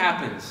 something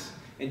happens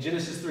in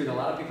Genesis 3 that a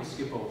lot of people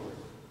skip over.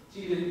 It's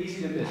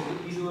easy to miss,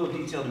 easy little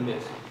detail to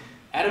miss.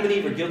 Adam and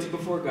Eve are guilty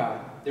before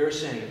God. They're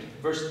ashamed.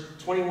 Verse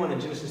 21 in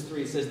Genesis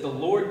 3, it says, the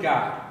Lord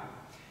God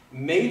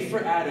made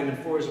for Adam and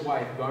for his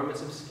wife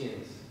garments of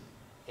skins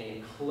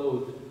and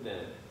clothed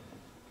them.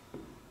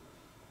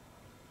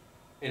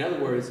 In other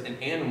words, an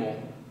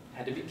animal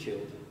had to be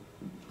killed.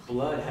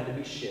 Blood had to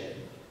be shed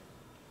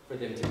for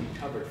them to be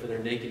covered, for their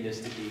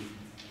nakedness to be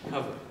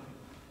covered.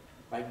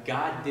 Right?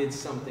 God did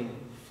something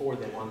for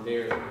them on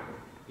their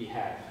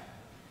behalf.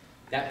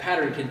 That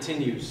pattern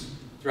continues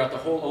throughout the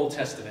whole Old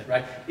Testament,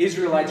 right?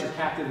 Israelites are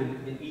captive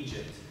in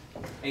Egypt.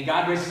 And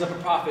God raises up a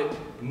prophet,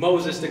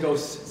 Moses, to go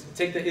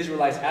take the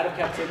Israelites out of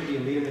captivity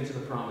and lead them into the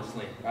promised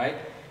land, right?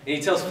 And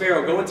he tells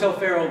Pharaoh, go and tell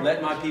Pharaoh,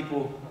 let my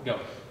people go.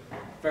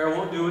 Pharaoh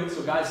won't do it,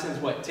 so God sends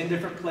what? 10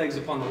 different plagues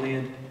upon the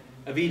land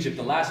of Egypt.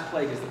 The last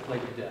plague is the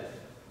plague of death.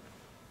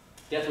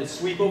 Death would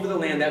sweep over the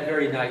land that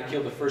very night,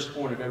 kill the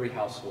firstborn of every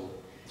household.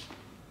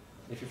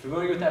 If you're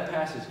familiar with that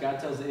passage, God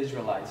tells the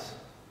Israelites,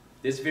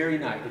 this very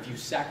night, if you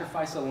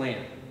sacrifice a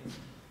lamb,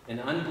 an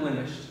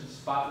unblemished,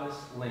 spotless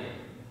lamb,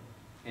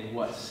 and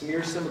what?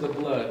 Smear some of the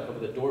blood over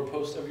the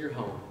doorpost of your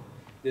home,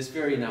 this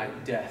very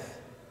night, death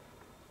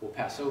will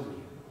pass over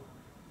you.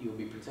 You will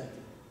be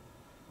protected.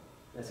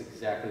 That's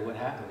exactly what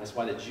happened. That's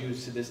why the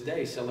Jews to this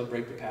day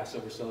celebrate the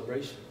Passover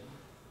celebration.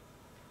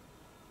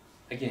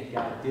 Again,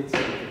 God did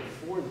something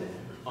for them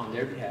on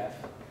their behalf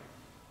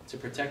to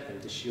protect them,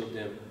 to shield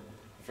them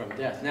from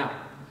death. Now,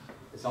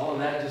 is all of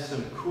that just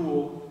some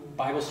cool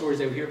Bible stories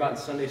that we hear about in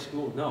Sunday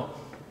school? No.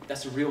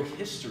 That's a real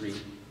history.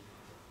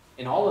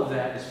 And all of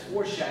that is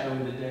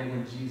foreshadowing the day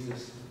when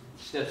Jesus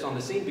steps on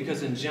the scene.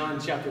 Because in John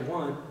chapter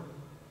 1,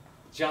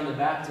 John the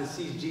Baptist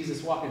sees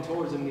Jesus walking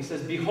towards him and he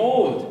says,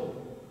 behold,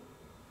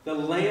 the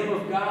Lamb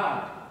of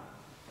God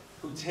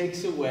who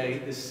takes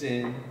away the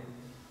sin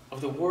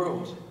of the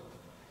world.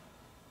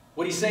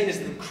 What he's saying is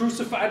the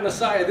crucified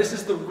Messiah, this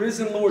is the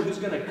risen Lord who's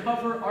going to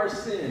cover our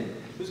sin,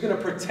 who's going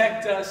to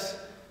protect us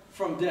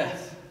from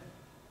death.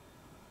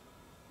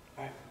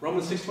 All right.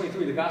 Romans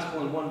 6:23, the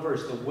gospel in one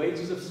verse, the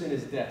wages of sin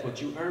is death. What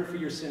you earn for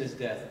your sin is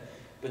death.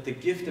 But the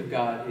gift of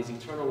God is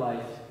eternal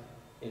life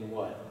in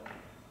what?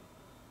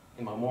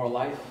 In my moral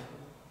life?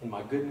 In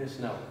my goodness?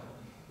 No.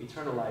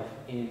 Eternal life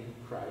in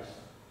Christ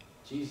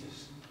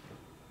Jesus.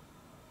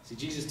 See,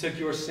 Jesus took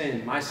your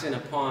sin, my sin,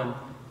 upon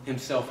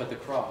himself at the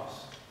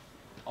cross.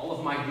 All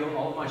of my guilt,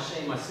 all of my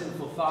shame, my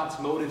sinful thoughts,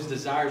 motives,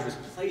 desires was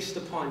placed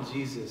upon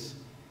Jesus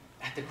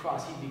at the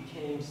cross. He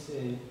became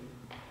sin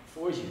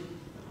for you.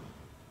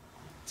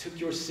 Took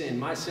your sin,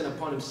 my sin,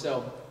 upon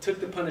himself, took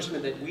the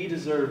punishment that we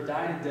deserve,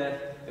 died a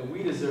death that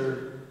we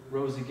deserve,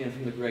 rose again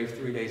from the grave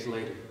 3 days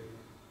later.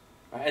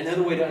 Right?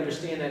 Another way to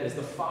understand that is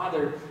the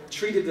Father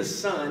treated the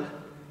Son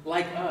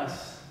like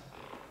us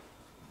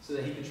so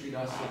that he could treat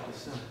us like the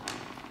Son.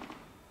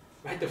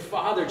 Right? The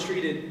Father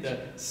treated the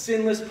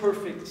sinless,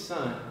 perfect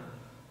Son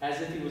as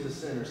if he was a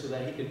sinner so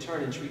that he could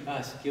turn and treat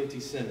us,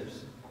 guilty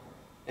sinners,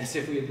 as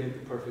if we had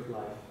lived the perfect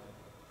life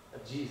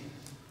of Jesus.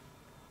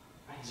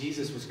 Right?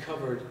 Jesus was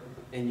covered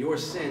in your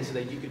sin so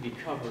that you could be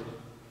covered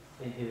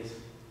in his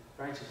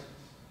righteousness.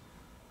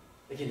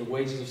 Again, the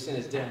wages of sin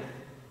is death.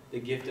 The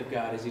gift of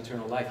God is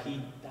eternal life.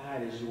 He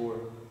died as your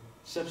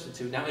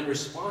substitute. Now, in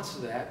response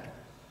to that,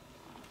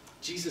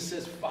 Jesus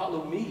says,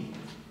 follow me.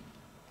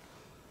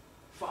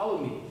 Follow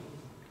me.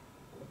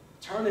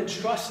 Turn and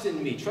trust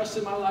in me. Trust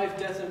in my life,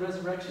 death, and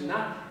resurrection.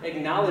 Not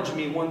acknowledge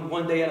me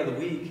one day out of the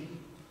week.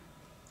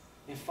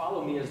 And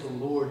follow me as the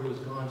Lord who has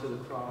gone to the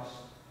cross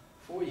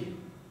for you.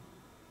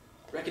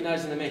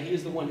 Recognizing that, man, he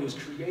is the one who has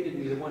created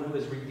me, the one who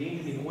has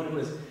redeemed me, the one who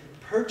has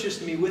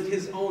purchased me with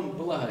his own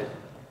blood.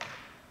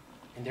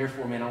 And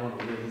therefore, man, I want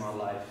to live my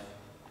life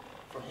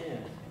for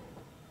him.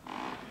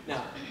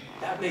 Now,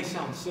 that may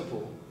sound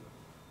simple,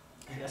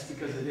 and that's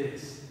because it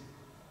is.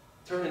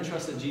 Turn and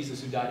trust in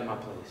Jesus who died in my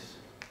place.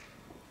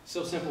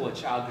 So simple a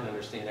child can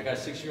understand. I got a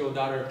 6-year-old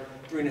daughter,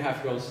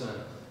 3.5-year-old son.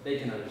 They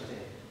can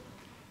understand.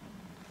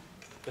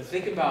 But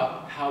think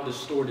about how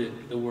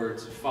distorted the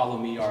words "follow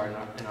me" are in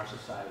our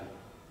society.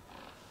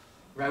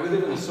 Right? We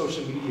live in a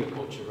social media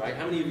culture, right?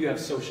 How many of you have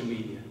social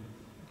media?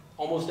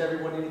 Almost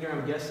everyone in here,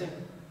 I'm guessing.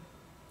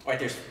 All right,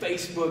 there's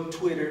Facebook,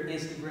 Twitter,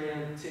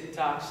 Instagram,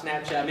 TikTok,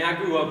 Snapchat. I mean, I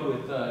grew up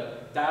with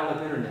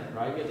dial-up internet,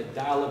 right? You had to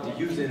dial up to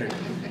use the internet.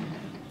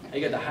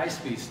 You got the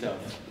high-speed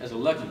stuff as a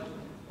lucky,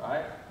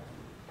 right?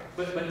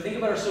 But think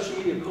about our social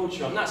media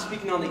culture. I'm not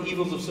speaking on the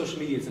evils of social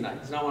media tonight.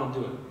 It's not what I'm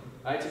doing.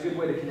 Right? It's a good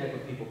way to connect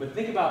with people. But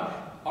think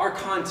about our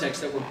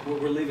context that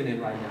we're living in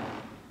right now.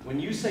 When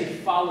you say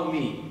follow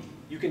me,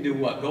 you can do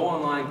what? Go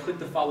online, click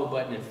the follow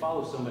button, and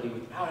follow somebody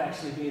without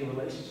actually being in a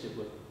relationship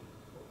with them.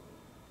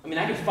 I mean,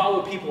 I can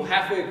follow people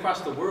halfway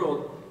across the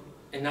world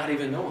and not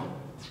even know them.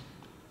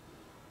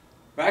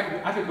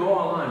 Right? I could go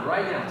online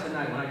right now,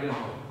 tonight, when I get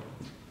home.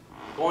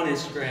 Go on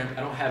Instagram. I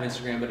don't have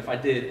Instagram, but if I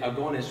did, I'll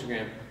go on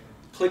Instagram,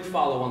 click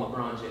follow on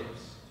LeBron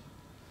James.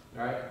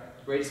 All right?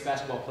 Greatest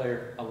basketball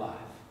player alive.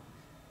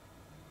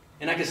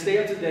 And I can stay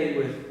up to date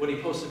with what he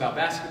posts about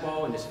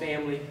basketball and his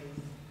family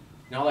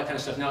and all that kind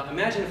of stuff. Now,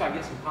 imagine if I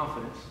get some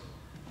confidence.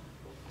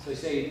 So you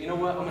say, you know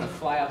what, I'm going to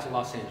fly out to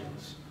Los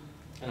Angeles.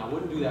 And I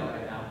wouldn't do that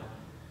right now,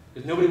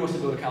 because nobody wants to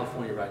go to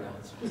California right now.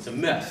 It's a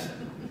mess.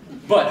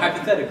 But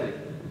hypothetically,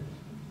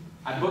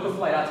 I book a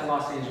flight out to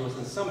Los Angeles,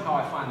 and somehow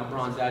I find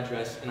LeBron's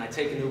address, and I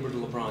take an Uber to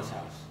LeBron's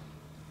house.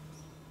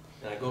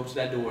 And I go up to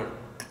that door.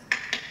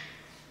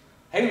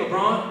 Hey,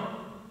 LeBron,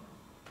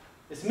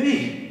 it's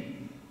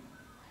me.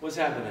 What's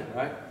happening,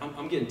 right?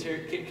 I'm getting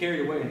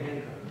carried away in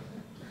handcuffs.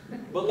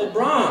 But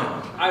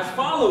LeBron, I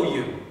follow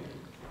you.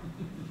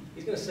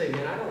 He's going to say,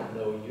 man, I don't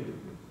know you.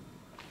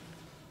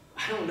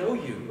 I don't know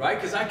you, right?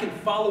 Because I can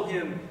follow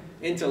him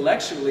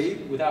intellectually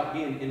without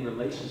being in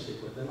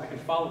relationship with him. I can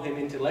follow him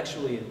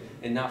intellectually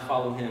and not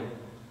follow him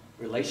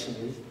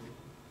relationally.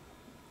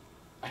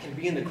 I can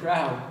be in the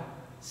crowd,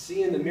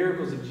 seeing the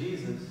miracles of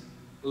Jesus,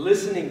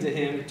 listening to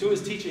him, to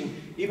his teaching,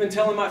 even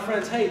telling my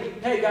friends,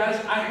 hey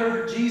guys, I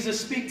heard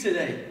Jesus speak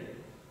today.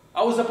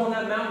 I was up on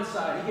that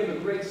mountainside. He gave a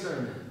great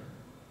sermon.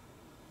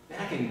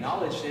 And I can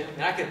acknowledge him.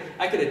 And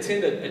I could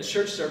attend a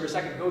church service.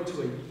 I could go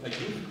to a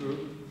youth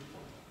group.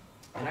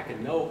 And I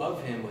could know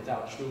of him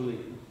without truly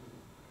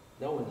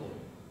knowing him.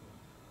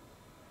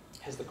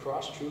 Has the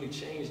cross truly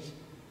changed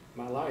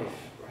my life,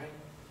 right?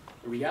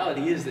 The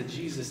reality is that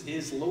Jesus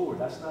is Lord.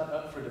 That's not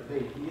up for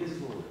debate. He is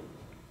Lord.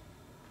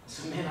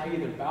 So, man, I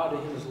either bow to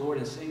him as Lord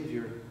and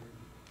Savior,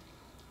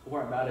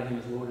 or I bow to him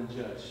as Lord and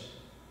Judge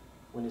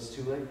when it's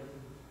too late.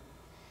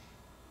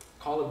 The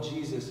call of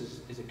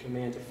Jesus is a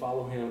command to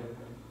follow him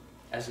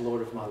as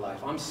Lord of my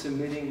life. I'm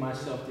submitting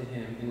myself to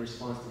him in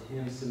response to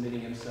him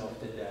submitting himself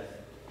to death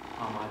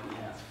on my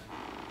behalf.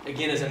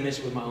 Again, as I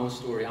mentioned with my own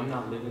story, I'm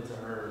not living to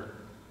earn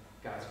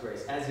God's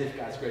grace, as if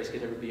God's grace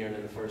could ever be earned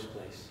in the first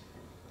place.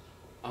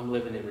 I'm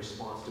living in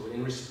response to it,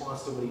 in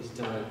response to what he's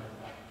done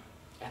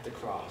at the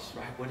cross,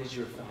 right? What is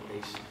your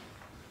foundation?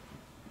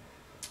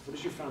 What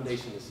is your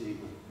foundation this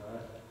evening? All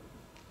right?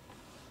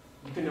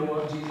 You can know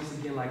of Jesus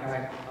again like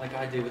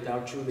I did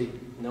without truly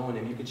knowing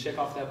him. You can check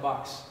off that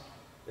box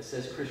that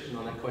says Christian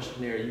on that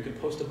questionnaire. You can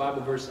post a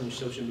Bible verse on your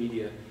social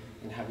media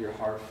and have your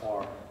heart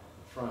far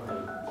from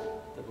him.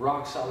 The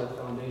rock-solid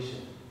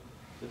foundation,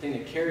 the thing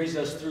that carries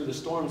us through the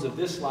storms of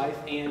this life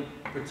and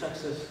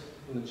protects us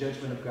from the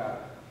judgment of God,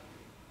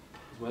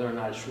 is whether or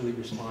not I truly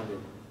responded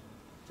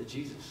to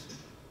Jesus,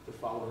 to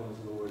follow him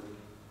as Lord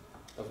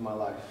of my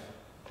life.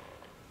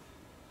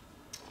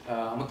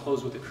 I'm going to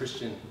close with a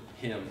Christian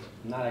hymn.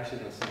 I'm not actually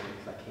going to sing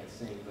it because I can't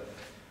sing, but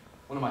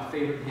one of my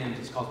favorite hymns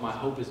is called My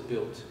Hope is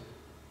Built.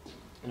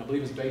 And I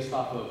believe it's based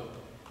off of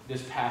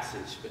this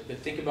passage. But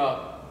think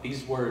about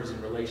these words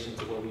in relation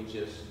to what we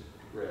just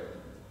read.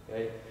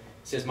 Okay? It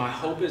says, my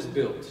hope is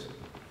built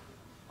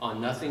on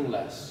nothing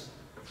less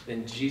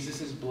than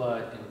Jesus'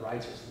 blood and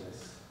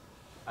righteousness.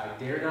 I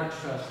dare not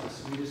trust the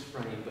sweetest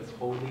frame, but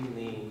wholly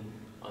lean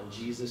on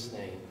Jesus'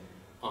 name.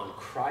 On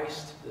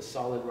Christ, the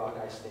solid rock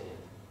I stand.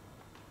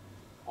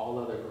 All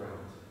other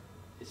ground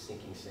is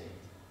sinking sand.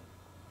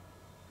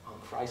 On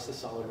Christ, the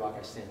solid rock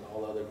I stand.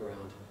 All other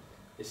ground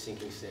is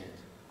sinking sand.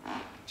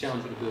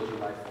 Challenge you to build your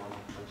life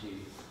on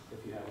Jesus,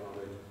 if you haven't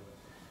already.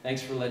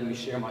 Thanks for letting me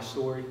share my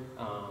story.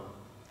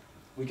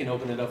 We can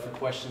open it up for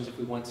questions if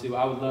we want to.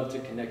 I would love to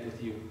connect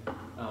with you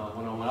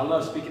one-on-one. I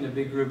love speaking to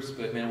big groups,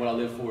 but man, what I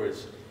live for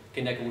is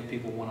connecting with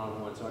people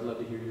one-on-one. So I'd love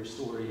to hear your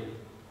story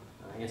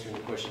and answering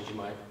the questions you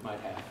might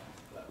have.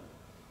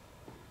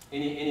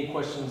 Any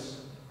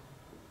questions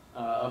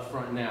up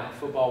front now?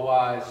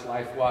 Football-wise,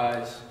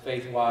 life-wise,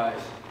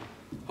 faith-wise,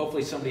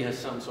 hopefully somebody has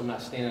something so I'm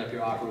not standing up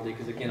here awkwardly,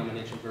 because again, I'm an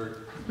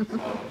introvert.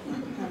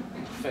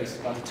 My face is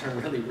about to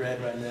turn really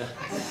red right now.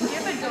 Do you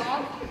have a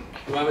dog?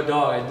 Do I have a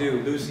dog? I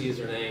do. Lucy is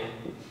her name.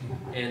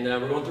 And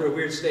we're going through a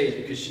weird stage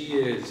because she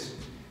is,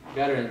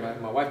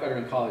 my wife got her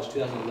in college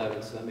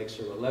 2011, so that makes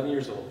her 11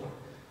 years old.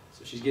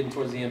 So she's getting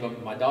towards the end,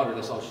 but my daughter,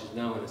 that's all she's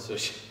known. And so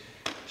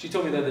she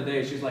told me the other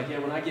day, she's like, yeah,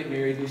 when I get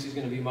married, Lucy's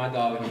going to be my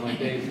dog. And I'm like,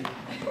 Dave,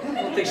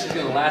 I don't think she's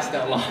going to last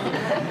that long.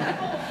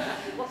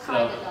 What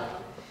kind of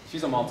dog?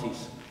 She's a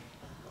Maltese.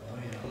 Oh,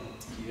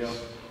 yeah. Yep.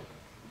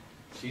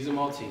 She's a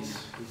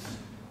Maltese.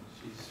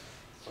 She's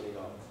a funny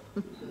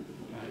dog.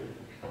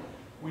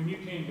 When you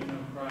came to know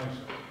Christ,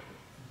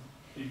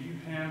 did you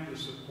have the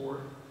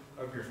support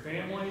of your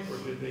family, or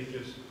did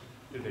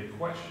they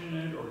question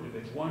it, or did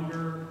they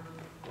wonder,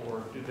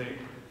 or did they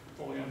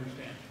fully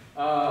understand?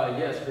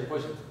 Yes, good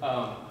question.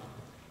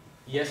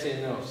 Yes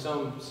and no.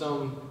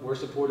 Some were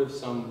supportive,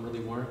 some really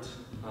weren't.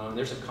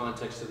 There's a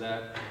context to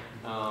that.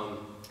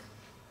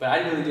 But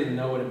I really didn't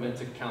know what it meant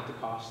to count the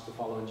cost to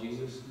following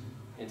Jesus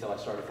until I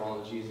started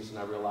following Jesus, and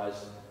I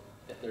realized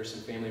that there's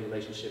some family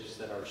relationships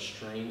that are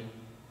strained,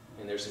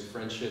 and there's some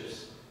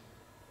friendships,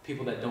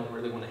 people that don't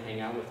really want to hang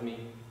out with me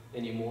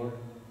anymore.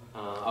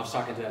 I was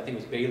talking to, I think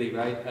it was Bailey,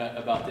 right,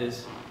 about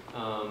this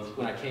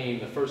when I came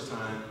the first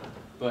time,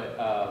 but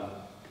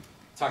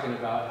talking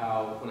about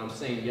how when I'm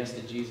saying yes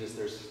to Jesus,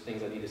 there's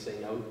things I need to say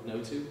no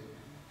to.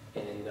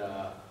 And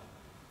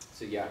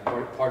so yeah,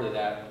 part of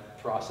that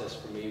process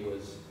for me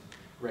was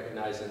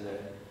recognizing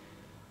that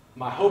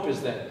my hope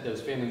is that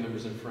those family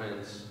members and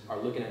friends are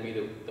looking at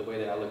me the way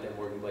that I looked at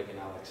Morgan, Blake, and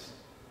Alex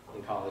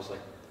in college. Like,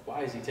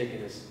 why is he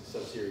taking this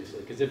so seriously?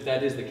 Because if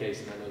that is the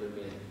case, then I know they're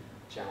being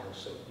challenged.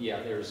 So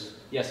yeah, there's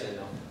yes and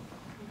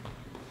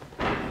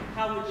no.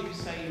 How would you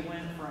say you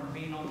went from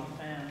being on the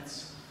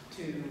fence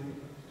to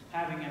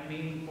having a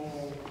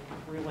meaningful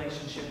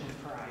relationship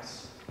with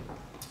Christ?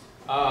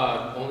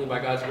 Only by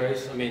God's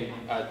grace. I mean,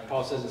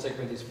 Paul says in 2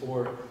 Corinthians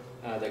 4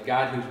 that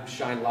God who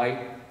shined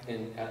light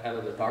out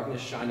of the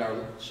darkness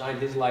shined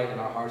his light in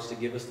our hearts to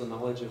give us the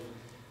knowledge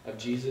of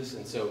Jesus.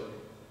 And so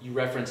you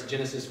reference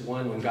Genesis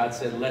 1 when God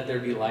said, let there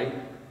be light.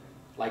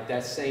 Like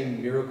that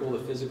same miracle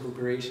of physical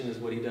creation is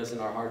what he does in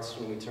our hearts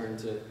when we turn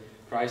to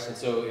Christ. And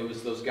so it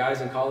was those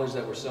guys in college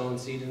that were sowing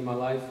seed into my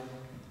life,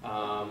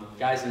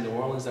 guys in New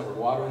Orleans that were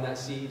watering that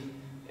seed,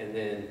 and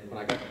then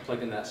when I got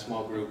plugged into that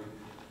small group,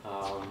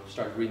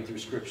 started reading through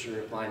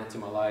Scripture, applying it to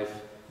my life,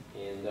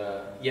 and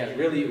yeah,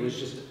 really it was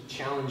just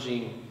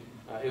challenging.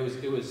 It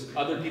was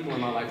other people in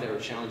my life that were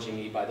challenging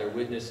me by their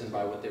witness and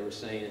by what they were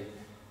saying,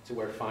 to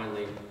where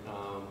finally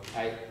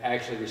I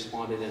actually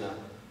responded it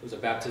was a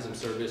baptism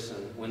service,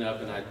 and went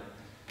up and I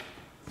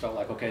felt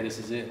like, okay, this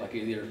is it. Like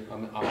either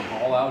I'm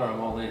all out or I'm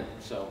all in.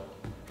 So.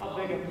 How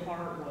big a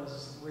part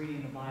was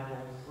reading the Bible,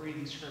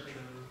 reading Scripture?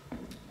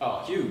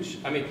 Oh, huge.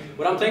 I mean,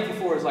 what I'm thankful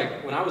for is,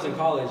 like, when I was in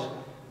college,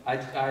 a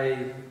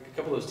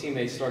couple of those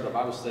teammates started a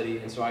Bible study,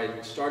 and so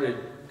I started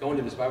going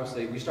to this Bible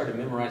study. We started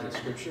memorizing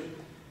Scripture,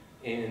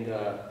 and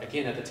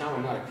again, at the time,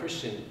 I'm not a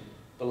Christian,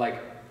 but like,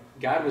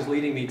 God was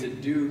leading me to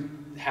do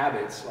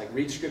habits, like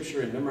read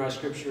Scripture and memorize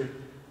Scripture,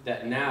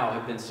 that now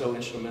have been so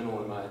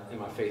instrumental in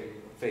my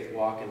faith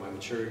walk and my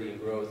maturity and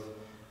growth.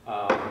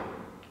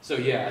 So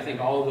yeah, I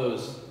think all of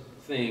those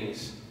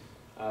things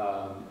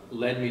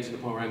led me to the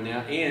point where I'm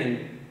now,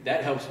 and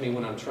that helps me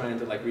when I'm trying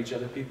to like reach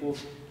other people.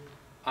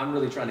 I'm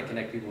really trying to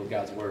connect people with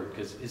God's Word,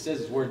 because it says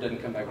His Word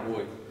doesn't come back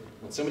void.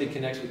 When somebody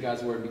connects with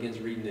God's Word and begins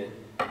reading it,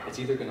 it's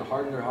either going to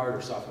harden their heart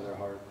or soften their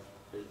heart.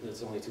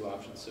 There's only two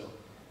options, so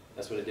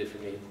that's what it did for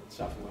me,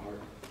 soften my heart.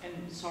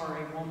 And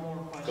sorry, one more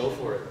question. Go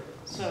for it.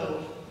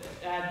 So,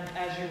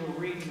 as you were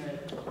reading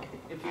it,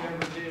 if you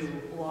ever do,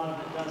 a lot of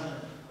it doesn't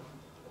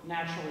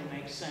naturally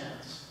make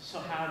sense. So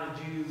how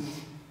did you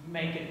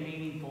make it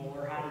meaningful,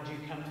 or how did you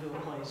come to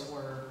a place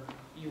where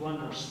you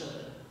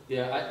understood?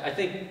 Yeah,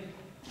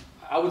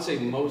 I would say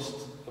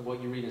most of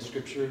what you read in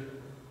Scripture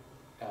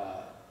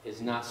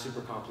is not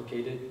super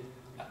complicated.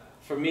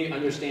 For me,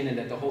 understanding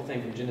that the whole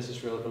thing from Genesis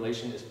to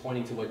Revelation is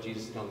pointing to what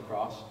Jesus did on the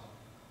cross.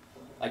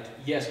 Like,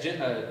 yes,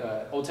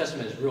 Old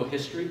Testament is real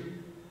history,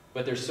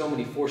 but there's so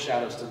many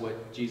foreshadows to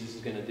what Jesus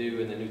is going to do.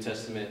 In the New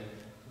Testament,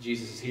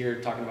 Jesus is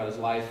here talking about his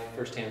life,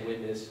 first-hand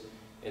witness.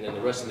 And then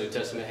the rest of the New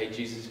Testament, hey,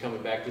 Jesus is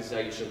coming back. This is how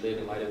you should live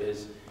in light of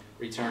his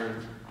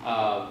return.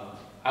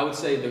 I would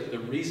say the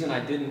reason I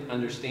didn't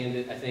understand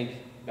it, I think,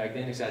 back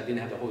then, is I didn't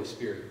have the Holy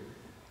Spirit.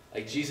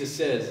 Like Jesus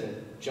says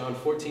in John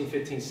 14,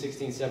 15,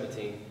 16,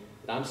 17,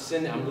 that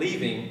I'm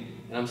leaving,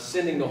 and I'm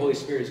sending the Holy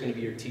Spirit is going to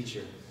be your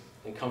teacher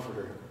and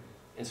comforter.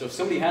 And so if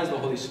somebody has the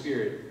Holy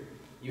Spirit,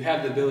 you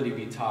have the ability to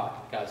be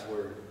taught God's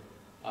Word,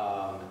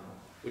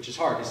 which is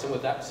hard, because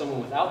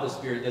someone without the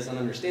Spirit doesn't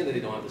understand that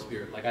they don't have the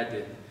Spirit, like I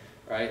did,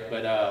 right?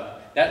 But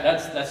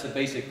that's the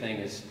basic thing,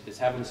 is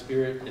having the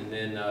Spirit. And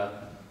then,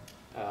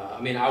 I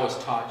mean, I was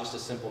taught just a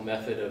simple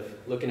method of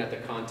looking at the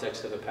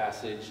context of a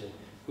passage and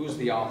who's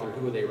the author,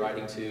 who are they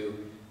writing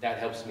to. That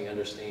helps me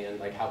understand,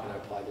 like, how can I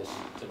apply this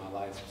to my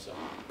life. So,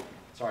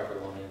 sorry for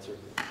the long answer.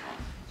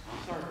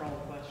 Sorry for all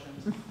the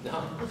questions.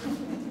 No.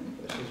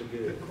 Questions are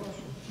good.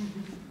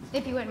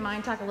 If you wouldn't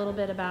mind, talk a little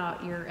bit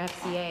about your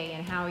FCA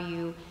and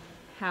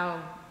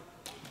how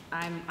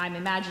I'm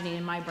imagining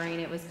in my brain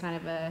it was kind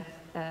of a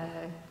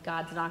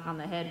God's knock on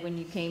the head when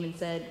you came and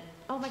said,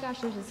 oh my gosh,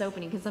 there's this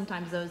opening, because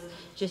sometimes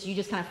you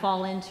just kind of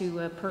fall into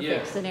a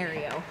perfect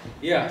scenario.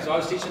 Yeah, so I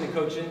was teaching and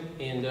coaching,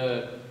 and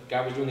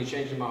God was really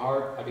changing my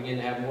heart. I began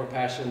to have more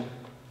passion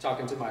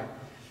talking to my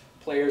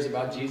players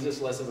about Jesus,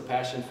 less of a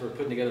passion for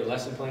putting together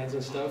lesson plans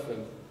and stuff.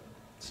 And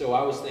so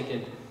I was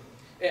thinking,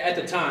 at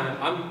the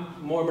time,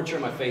 I'm more mature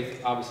in my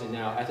faith, obviously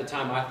now. At the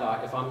time, I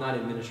thought, if I'm not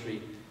in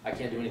ministry, I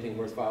can't do anything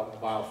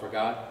worthwhile for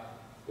God,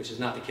 which is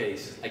not the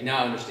case. Like now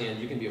I understand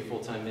you can be a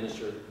full-time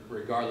minister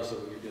regardless of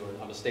what you're doing.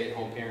 I'm a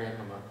stay-at-home parent,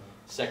 I'm a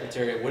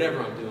secretary,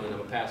 whatever I'm doing, I'm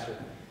a pastor.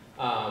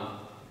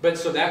 But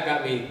so that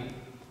got me,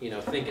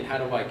 thinking, how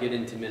do I get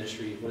into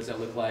ministry? What does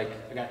that look like?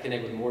 I got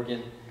connected with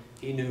Morgan.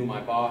 He knew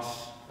my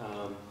boss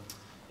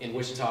in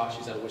Wichita.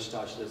 She's out of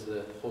Wichita. She does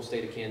the whole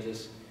state of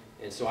Kansas.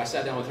 And so I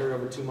sat down with her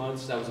over 2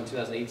 months. That was in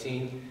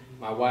 2018.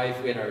 My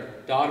wife, we had our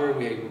daughter.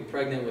 We were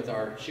pregnant with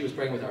she was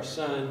pregnant with our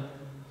son.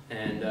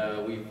 And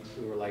we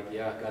were like,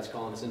 yeah, God's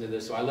calling us into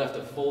this. So I left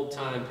a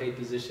full-time paid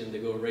position to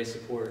go raise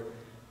support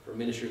for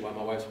ministry while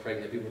my wife's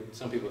pregnant.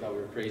 Some people thought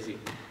we were crazy.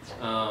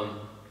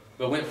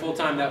 But went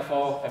full-time that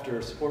fall after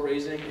support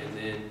raising. And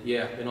then,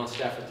 been on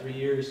staff for 3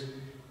 years.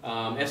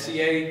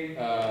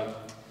 FCA,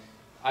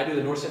 I do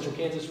the North Central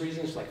Kansas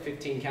regions, like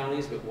 15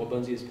 counties, but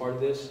Wabunzi is part of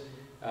this.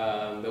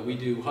 But we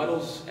do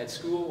huddles at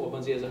school.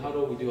 Wabunzi has a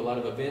huddle. We do a lot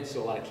of events,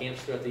 so a lot of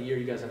camps throughout the year.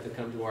 You guys have to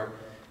come to our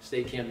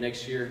state camp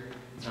next year.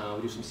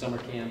 We do some summer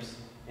camps,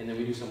 and then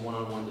we do some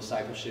one-on-one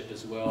discipleship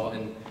as well.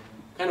 And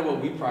kind of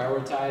what we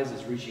prioritize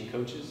is reaching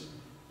coaches.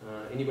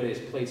 Anybody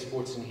that's played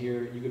sports in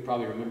here, you could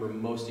probably remember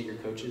most of your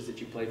coaches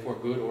that you played for,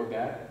 good or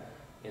bad.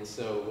 And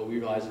so what we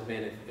realize is,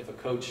 man, if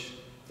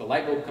the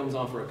light bulb comes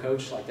on for a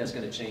coach, like that's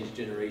going to change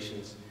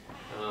generations.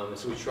 And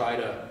so we try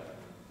to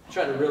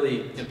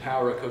really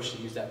empower a coach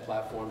to use that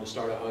platform to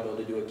start a huddle,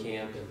 to do a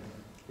camp, and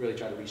really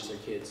try to reach their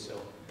kids. So,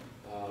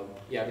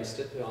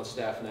 I've been on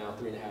staff now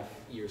 3.5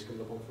 years,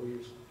 coming up on 4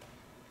 years.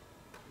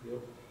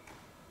 Yep.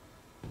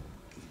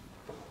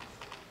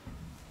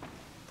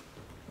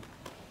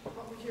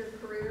 What was your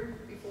career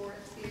before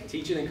FCA?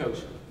 Teaching and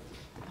coaching.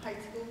 High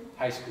school?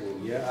 High school,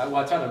 yeah.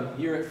 I taught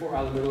a year at Fort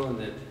Riley Middle and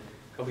then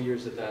a couple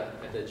years at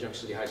the Junction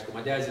City High School.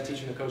 My dad's a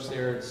teacher and a coach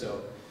there, and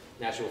so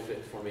natural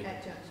fit for me.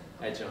 At Junction.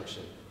 At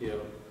Junction, yeah.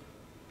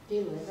 Do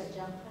you live at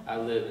Junction? I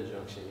live in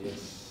Junction,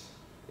 yes.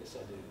 Yes,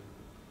 I do.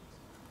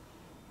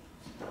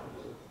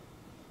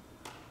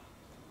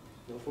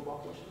 No football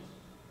questions?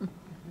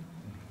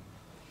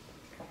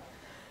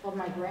 Well,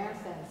 my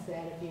grandson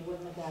said if he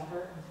wouldn't have got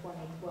hurt in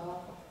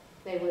 2012,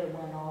 they would have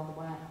won all the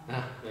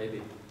way.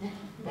 Maybe.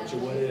 Bunch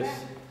of what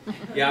ifs.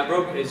 Yeah, I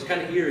broke, it's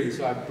kind of eerie,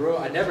 so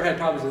I never had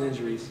problems with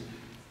injuries.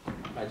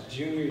 My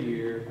junior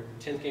year,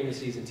 10th game of the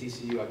season,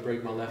 TCU, I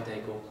break my left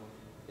ankle,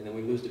 and then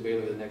we lose to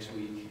Baylor the next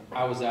week.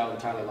 I was out, and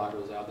Tyler Locker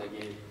was out that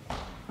game.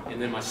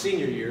 And then my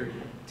senior year,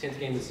 10th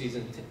game of the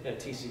season at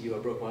TCU, I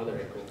broke my other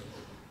ankle.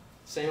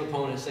 Same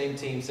opponent, same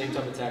team, same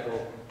type of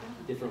tackle,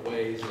 different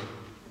ways. And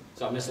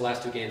so I missed the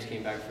last 2 games,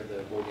 came back for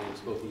the bowl games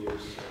both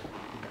years.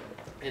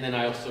 And then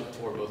I also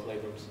tore both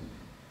labrums.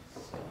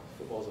 So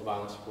football is a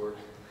violent sport.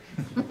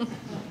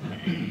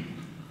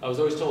 I was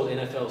always told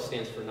NFL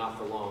stands for not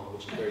for long,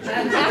 which is very true.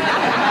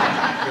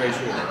 Very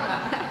true.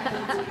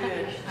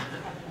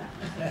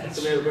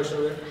 Somebody have a question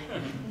over there?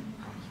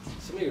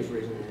 Somebody was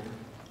raising their hand.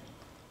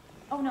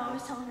 Oh no, I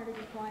was telling her to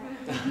be quiet.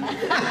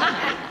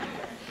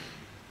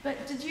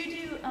 But did you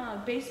do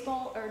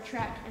baseball or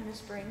track in the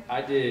spring?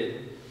 I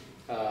did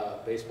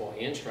baseball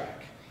and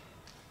track.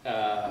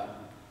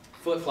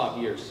 Flip-flop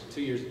years.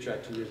 2 years of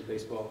track, 2 years of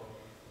baseball.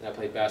 And I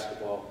played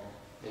basketball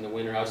in the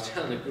winter. I was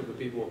telling a group of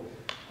people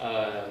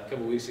a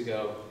couple weeks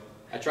ago,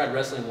 I tried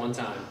wrestling one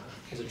time.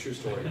 It's a true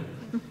story.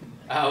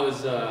 I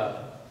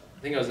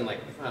think I was in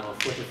like, I don't know,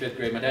 4th or 5th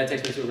grade. My dad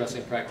takes me to a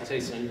wrestling practice. Hey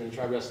son, you're gonna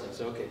try wrestling.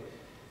 So okay.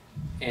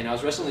 And I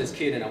was wrestling this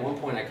kid, and at one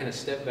point I kind of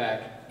stepped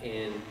back,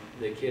 and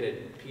the kid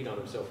had peed on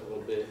himself a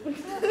little bit.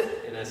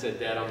 And I said,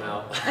 Dad, I'm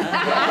out.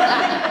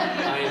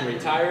 I am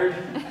retired.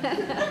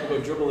 I'll go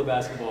dribble the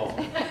basketball.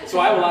 So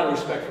I have a lot of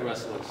respect for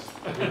wrestlers.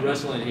 I've been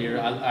wrestling here.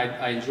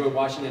 I enjoy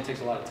watching it. It takes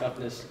a lot of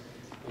toughness.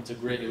 It's a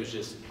grit. It was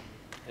just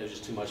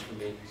too much for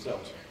me. So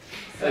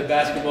I played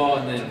basketball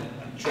and then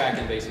track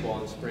and baseball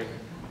in the spring.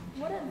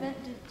 What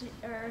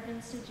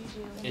events did you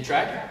do? In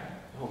track?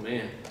 Oh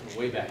man,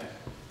 way back.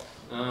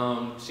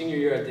 Senior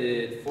year I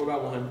did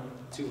 4x100,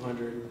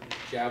 200,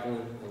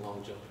 javelin, and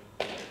long jump.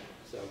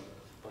 So a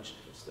bunch of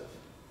different stuff.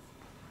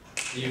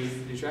 Do you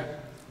do track?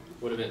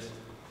 What events?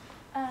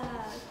 2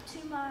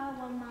 mile,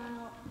 1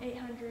 mile,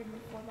 800,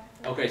 and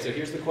 4x4. Okay, so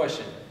here's the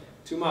question.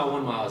 2 mile,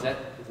 1 mile, is that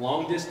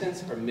long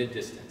distance or mid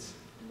distance?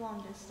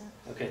 Long distance.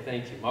 Okay,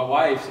 thank you. My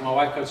wife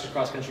coaches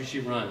cross country.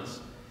 She runs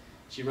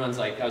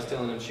like, I was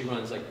telling them, she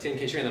runs like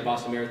 10K. She ran the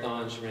Boston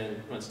Marathon. She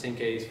runs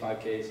 10Ks,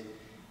 5Ks.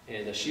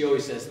 And she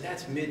always says,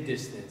 that's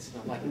mid-distance.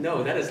 And I'm like,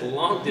 no, that is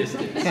long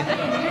distance.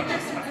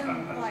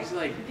 Like, She's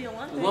like, the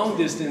Olympics. long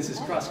distance is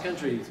cross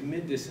country. It's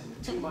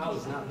mid-distance. 2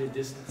 miles is not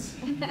mid-distance.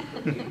 Do you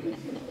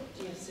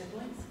have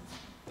siblings?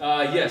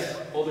 Yes,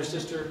 older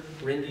sister,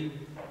 Rindy,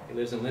 he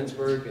lives in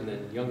Lindsborg, and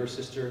then younger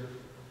sister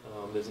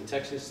lives in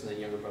Texas, and then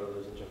younger brother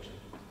lives in Junction.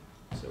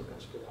 So we're kind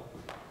of spread out.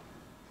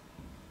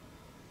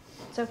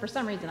 So for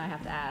some reason I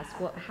have to ask,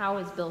 how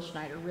is Bill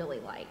Schneider really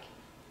like?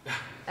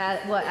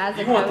 As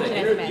a You want coach the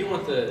and as a man? you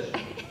want the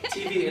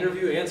TV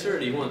interview answer, or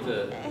do you want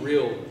the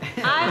real?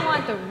 I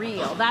want the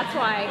real. That's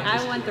why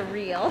I want the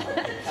real.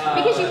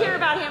 Because you hear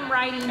about him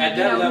writing, At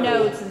that level-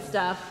 notes and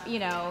stuff,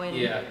 and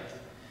Yeah.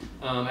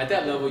 At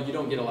that level, you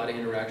don't get a lot of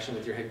interaction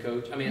with your head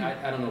coach. I mean,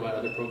 I don't know about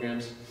other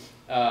programs.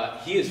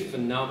 He is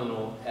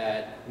phenomenal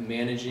at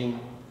managing,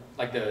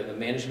 like the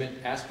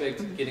management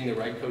aspect, getting the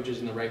right coaches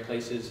in the right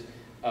places.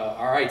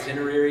 Our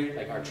itinerary,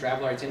 like our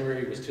travel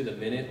itinerary, was to the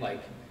minute.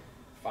 Like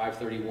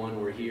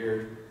 5:31, we're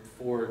here.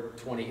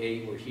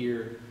 4:28, we're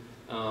here.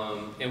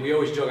 And we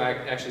always joke. I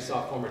actually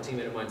saw a former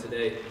teammate of mine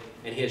today,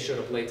 and he had showed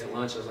up late to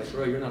lunch. I was like,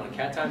 bro, you're not on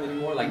cat time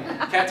anymore. Like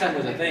cat time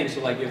was a thing. So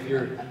like if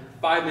you're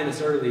 5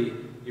 minutes early,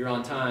 you're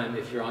on time.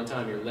 If you're on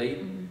time, you're late.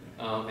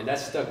 And that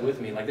stuck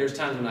with me. Like there's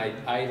times when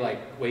I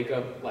like wake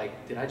up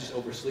like, did I just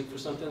oversleep for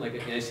something? Like,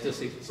 and it still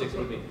sticks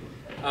with me.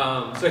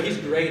 So he's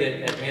great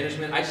at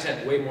management. I just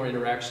had way more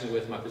interaction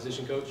with my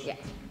position coach. yeah.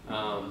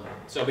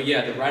 But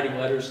yeah, the writing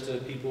letters to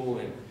people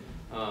and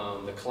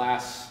the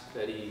class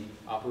that he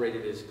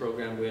operated his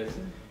program with,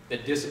 the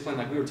discipline,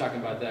 like we were talking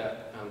about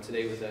that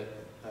today with a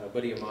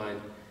buddy of mine,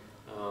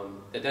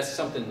 that's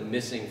something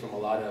missing from a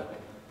lot of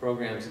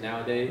programs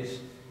nowadays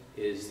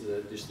is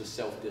just the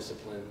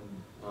self-discipline.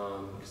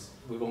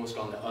 We've almost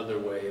gone the other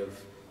way of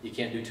you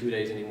can't do 2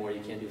 days anymore,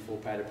 you can't do full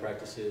padded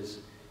practices.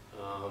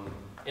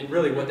 And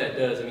really what that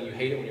does, I mean, you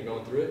hate it when you're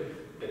going through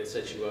it, but it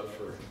sets you up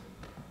for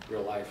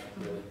real life,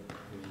 really.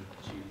 I mean,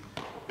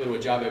 you go to a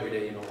job every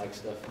day, you don't like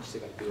stuff, you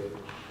still got to do it.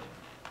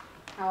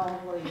 How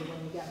old were you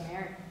when you got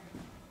married?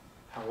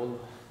 How old?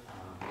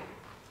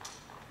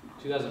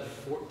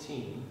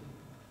 2014,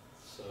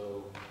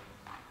 so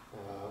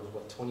I was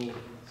what, 26?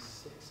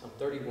 I'm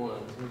 31.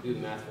 Let me do the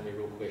math for me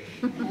real quick.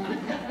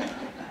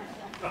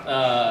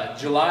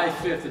 July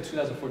 5th of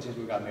 2014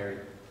 we got married.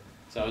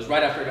 So it was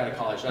right after I got to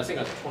college. So I think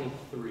I was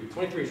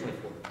 23 or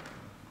 24.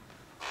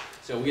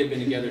 So we had been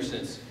together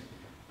since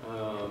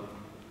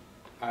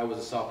I was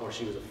a sophomore,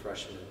 she was a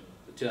freshman,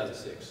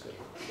 2006. So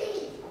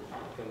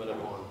coming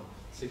up on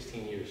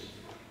 16 years.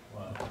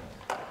 Wow.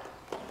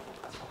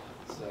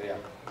 So yeah,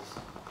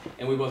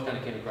 and we both kind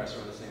of came to Christ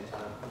around the same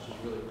time, which is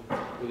really,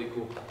 really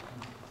cool.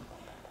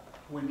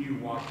 When you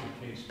watch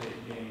a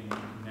K-State game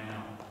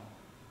now,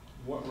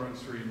 what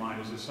runs through your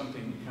mind? Is it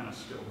something you kind of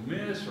still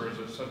miss, or is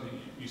it something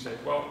you say,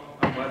 well,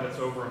 I'm glad that's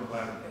over, I'm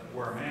glad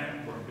where I'm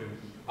at, where I'm doing?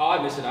 Oh,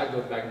 I miss it. I'd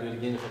go back and do it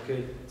again if I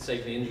could.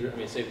 Save the injury. I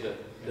mean, save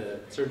the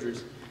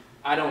surgeries.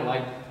 I don't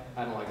like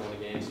going to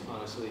games,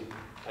 honestly.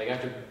 Like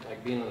after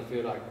being on the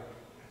field,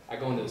 I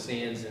go into the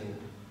stands and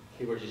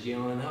people are just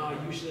yelling, "Oh,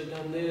 you should have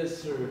done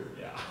this," or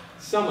Yeah.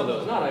 some of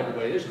those. Not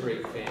everybody. There's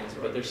great fans,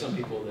 but there's some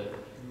people that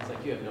it's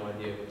like you have no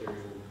idea what they're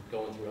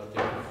going through out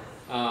there.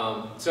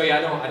 So yeah,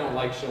 I don't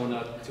like showing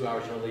up 2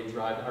 hours early,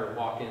 drive or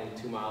walking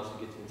 2 miles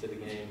to get into the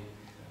game.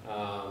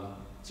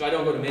 So I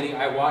don't go to many.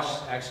 I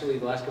watched, actually,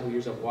 the last couple of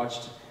years I've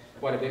watched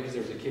quite a bit because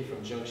there was a kid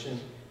from Junction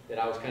that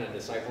I was kind of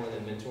discipling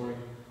and mentoring.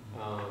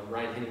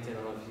 Ryan Hennington,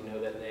 I don't know if you know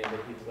that name, but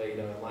he played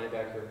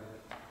linebacker.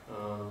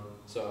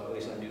 So at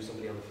least I knew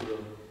somebody on the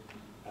field.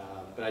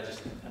 But I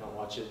don't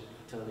watch it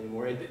a ton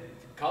anymore.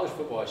 College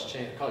football has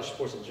changed, college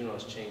sports in general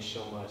has changed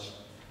so much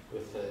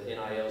with the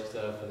NIL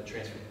stuff and the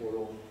transfer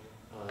portal.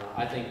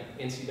 I think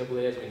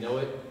NCAA as we know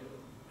it,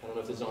 I don't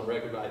know if this is on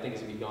record, but I think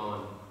it's going to be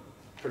gone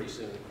pretty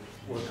soon.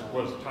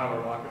 Was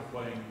Tyler Lockett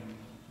playing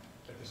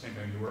at the same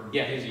time you were?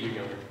 Yeah, he's a year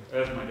younger.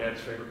 That's my dad's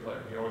favorite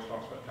player. He always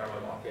talks about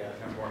Tyler Lockett. Yeah.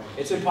 Kind of watches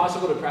It's him.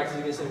 impossible to practice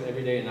against him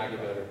every day and not get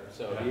better.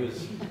 So Yeah. he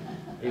was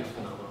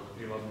phenomenal.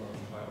 He loves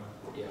Tyler.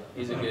 Yeah,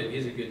 he's a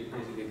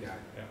good guy.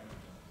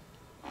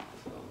 Yeah.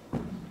 So.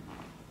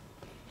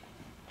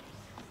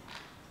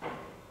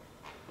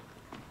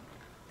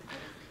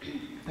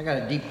 I got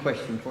a deep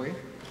question for you.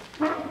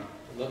 I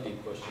love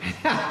deep questions.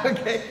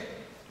 Okay.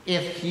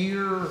 If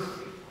you're,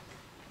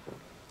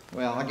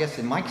 well, I guess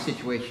in Mike's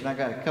situation, I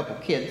got a couple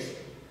kids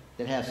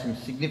that have some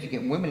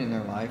significant women in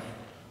their life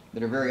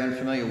that are very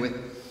unfamiliar with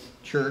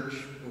church,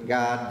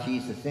 God,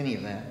 Jesus, any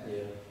of that. Yeah.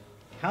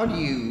 How do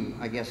you,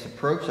 I guess,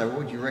 approach that? What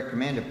would you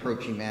recommend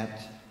approaching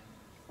that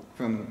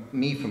from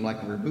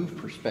like a removed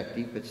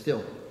perspective, but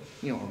still,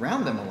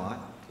 around them a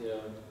lot? Yeah.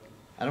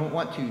 I don't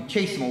want to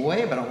chase them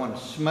away, but I don't want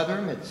to smother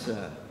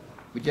them.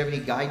 Would you have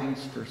any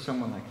guidance for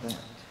someone like that?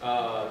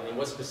 And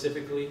what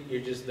specifically?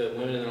 You're just the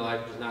women in their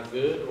life is not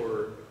good,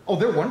 or? Oh,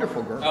 they're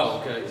wonderful girls. Oh,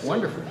 okay. So-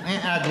 Wonderful.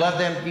 And I'd love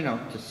them,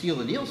 to seal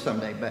the deal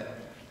someday. But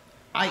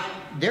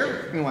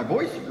my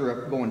boys grew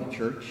up going to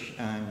church,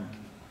 and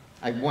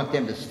I want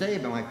them to stay.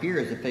 But my fear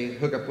is if they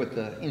hook up with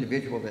the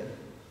individual that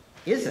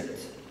isn't,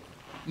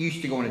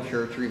 used to going to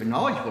church or even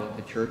knowledgeable of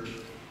the church,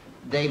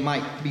 they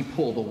might be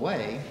pulled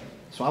away.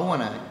 So I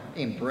want to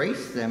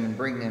embrace them and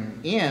bring them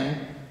in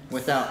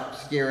without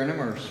scaring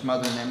them or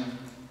smothering them.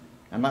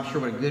 I'm not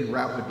sure what a good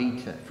route would be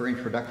for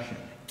introduction.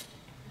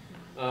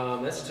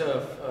 That's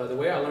tough. The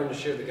way I learned to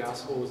share the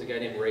gospel was a guy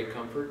named Ray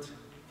Comfort. If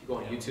you go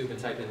on YouTube and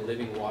type in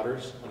Living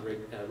Waters,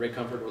 Ray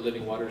Comfort or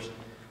Living Waters,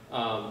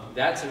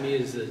 that to me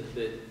is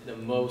the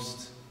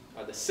most,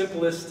 the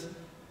simplest,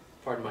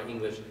 pardon my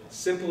English,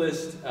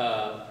 simplest,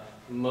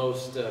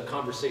 most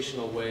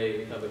conversational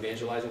way of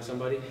evangelizing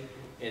somebody.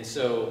 And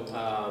so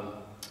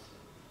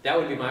that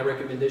would be my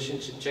recommendation.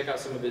 Check out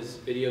some of his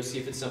videos, see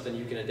if it's something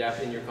you can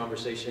adapt in your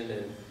conversation,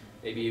 and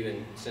maybe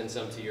even send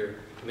some to your,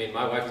 I mean,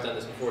 my wife has done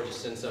this before,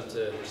 just send some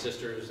to her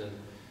sisters and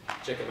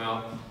check them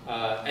out.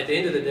 At the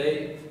end of the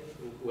day,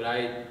 what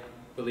I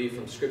believe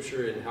from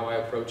Scripture and how I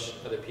approach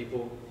other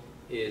people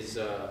is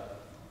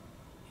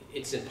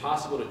it's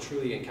impossible to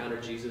truly encounter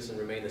Jesus and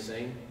remain the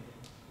same.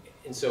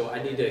 And so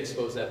I need to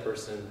expose that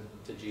person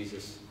to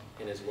Jesus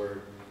and His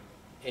Word.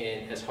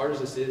 And as hard as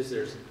this is,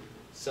 there's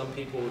some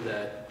people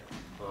that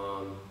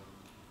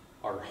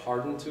are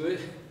hardened to it,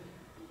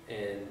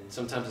 and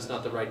sometimes it's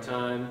not the right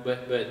time,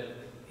 but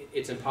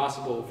it's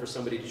impossible for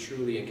somebody to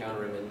truly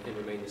encounter Him and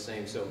remain the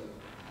same. So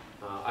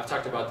I've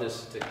talked about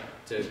this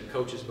to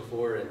coaches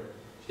before and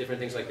different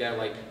things like that.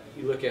 Like,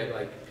 you look at,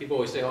 like, people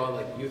always say, oh,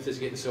 like, youth is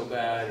getting so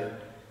bad, or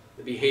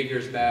the behavior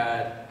is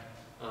bad.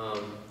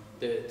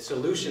 The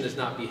solution is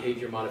not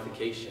behavior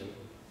modification,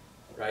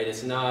 right?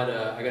 It's not,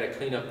 I got to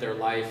clean up their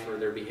life or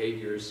their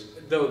behaviors,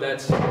 though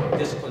that's,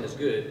 discipline is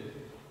good.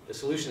 The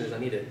solution is I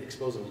need to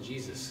expose them to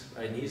Jesus,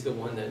 right? And He's the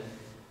one that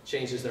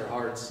changes their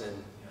hearts,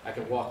 and I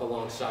can walk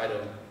alongside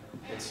them.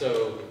 And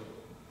so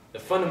the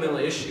fundamental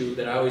issue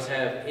that I always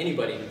have,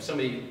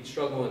 somebody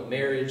struggling with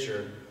marriage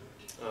or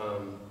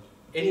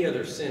any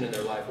other sin in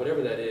their life,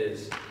 whatever that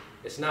is,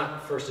 it's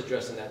not first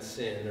addressing that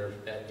sin or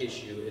that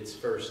issue. It's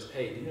first,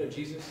 hey, do you know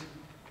Jesus?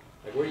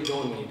 Like, where are you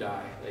going when you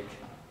die? Like,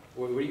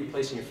 where are you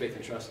placing your faith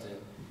and trust in?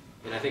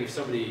 And I think if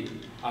somebody,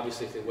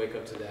 obviously, if they wake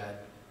up to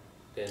that,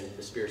 then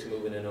the Spirit's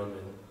moving in them.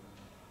 And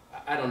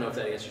I don't know if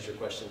that answers your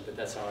question, but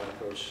that's how I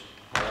approach.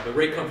 But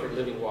Ray Comfort,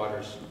 Living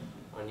Waters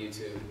on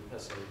YouTube,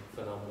 has some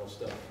phenomenal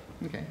stuff.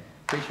 Okay,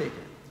 appreciate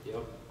that.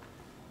 Yep.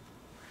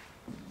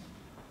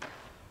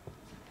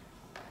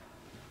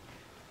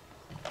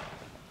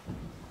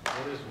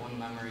 What is one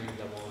memory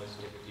that will always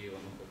stick with you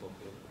on the football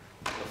field?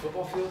 On the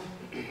football field?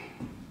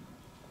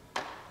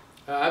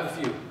 I have a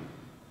few.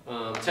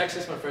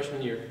 Texas, my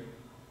freshman year.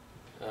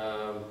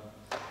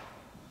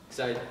 Because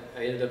I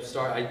ended up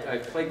I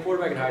played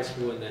quarterback in high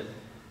school, and then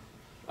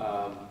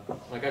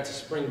when I got to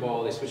spring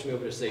ball, they switched me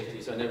over to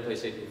safety, so I never played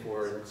safety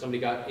before. And somebody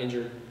got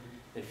injured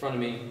in front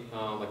of me,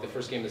 like the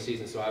first game of the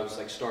season, so I was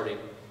like starting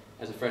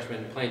as a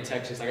freshman playing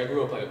Texas. Like, I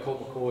grew up like a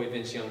Colt McCoy,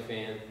 Vince Young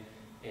fan,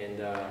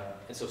 and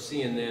so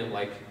seeing them,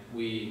 like,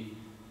 we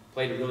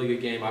played a really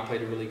good game, I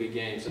played a really good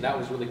game, so that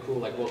was really cool,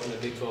 like welcome to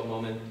Big 12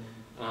 moment.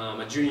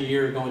 My junior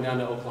year, going down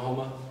to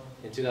Oklahoma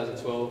in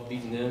 2012,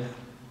 beating them.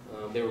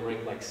 They were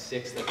ranked like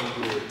 6th, I think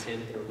we were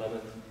 10th or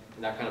 11th,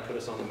 and that kind of put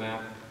us on the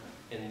map.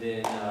 And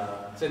then,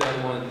 say the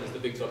other one is the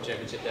Big 12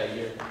 championship that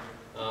year.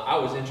 I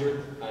was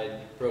injured, I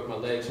broke my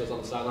leg, so I was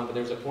on the sideline, but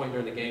there was a point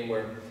during the game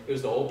where it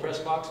was the old press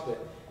box,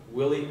 but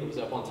Willie was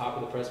up on top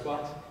of the press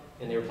box,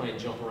 and they were playing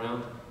jump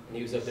around, and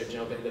he was up there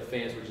jumping, the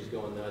fans were just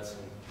going nuts,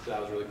 and so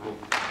that was really cool.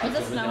 Was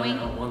it snowing?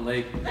 On one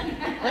leg.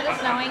 Was it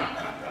snowing?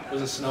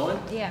 Was it snowing?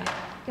 Yeah,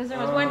 because there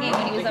was one game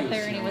when he was I up think it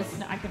there and was it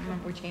was, I couldn't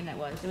remember which game that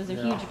was. It was a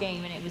Yeah. huge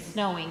game and it was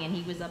snowing and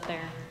he was up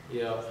there.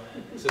 Yeah,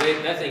 so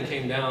that thing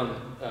came down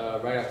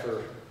right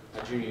after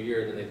my junior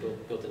year, and then they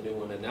built a new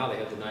one, and now they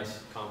have the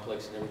nice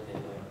complex and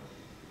everything.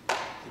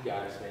 You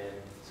guys, man,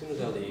 as soon as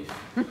I leave,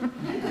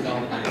 get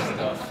all the nice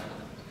stuff.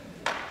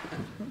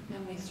 How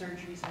many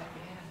surgeries have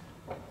you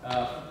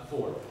had? 4.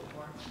 4.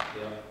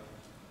 Yeah.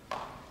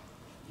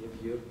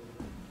 Yep.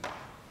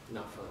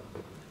 Not fun.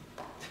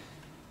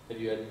 Have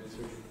you had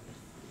surgery?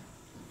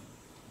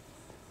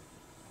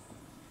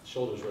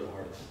 Shoulders were the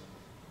hardest.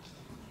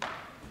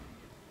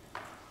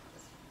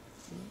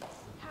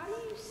 How do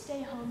you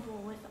stay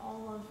humble with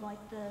all of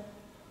like the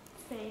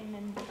fame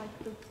and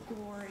like the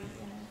glory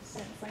in a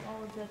sense? Like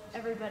all of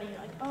everybody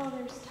like, oh,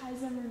 there's Ty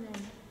Zimmerman.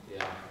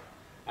 Yeah.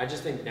 I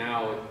just think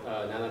now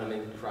that I'm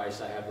in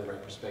Christ, I have the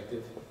right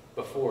perspective.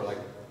 Before, like,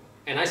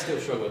 and I still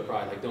struggle with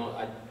pride. Like,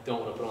 I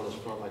don't want to put on this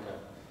front like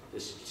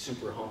this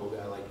super humble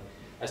guy. Like,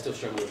 I still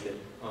struggle with it.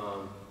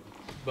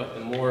 But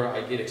the more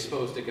I get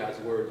exposed to God's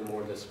word, the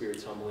more the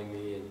Spirit's humbling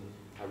me, and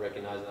I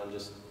recognize that I'm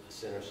just a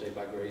sinner saved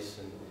by grace.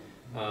 And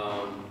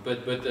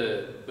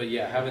but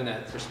yeah, having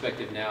that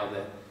perspective now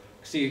that,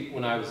 see,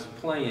 when I was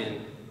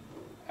playing,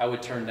 I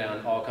would turn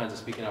down all kinds of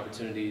speaking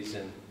opportunities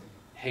and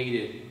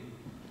hated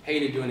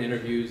doing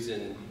interviews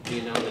and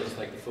being known as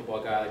like the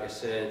football guy, like I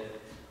said.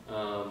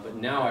 But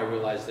now I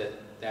realize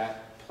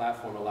that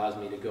platform allows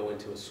me to go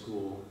into a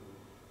school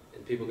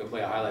and people can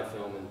play a highlight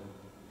film and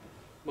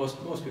most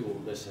people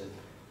will listen.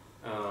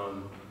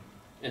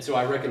 And so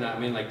I recognize, I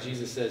mean, like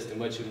Jesus says, to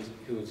much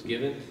who's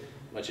given,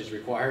 much is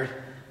required.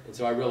 And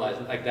so I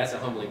realized, like, that's a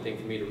humbling thing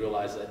for me to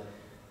realize that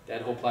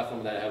that whole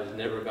platform that I have is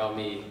never about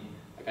me.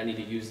 Like, I need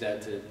to use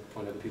that to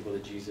point other people to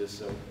Jesus.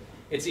 So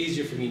it's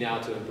easier for me now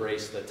to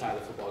embrace the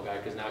Tyler football guy,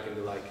 because now I can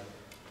be like,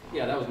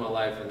 yeah, that was my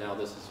life, and now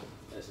this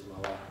is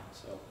my life.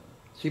 So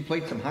you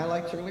played some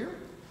highlights earlier?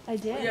 I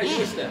did. yeah, you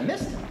missed I that.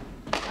 missed it.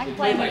 I You can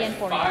play played it again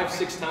for you.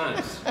 5-6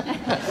 times. I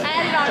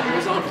had It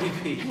was it on on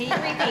repeat. repeat.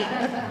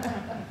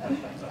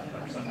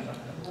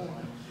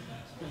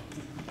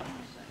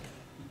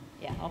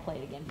 Yeah, I'll play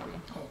it again for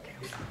you.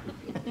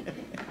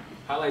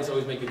 Highlights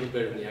always make you look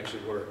better than you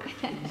actually were.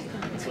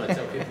 That's what I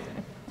tell people.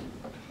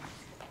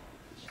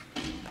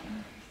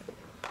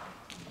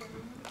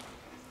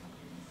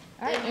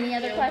 All right, any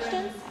other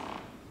questions?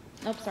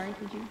 Oh, sorry,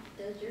 did you?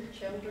 Does your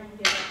children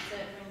get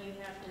upset when you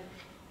have to,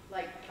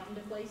 like, come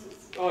to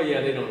places? Oh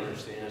yeah, they don't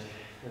understand.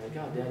 They're like,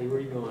 "God, Daddy, where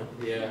are you going?"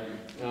 Yeah.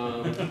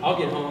 I'll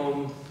get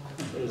home.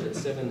 What is it?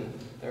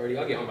 7:30.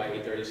 I'll get home by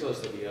 8:30, so they'll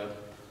still be up.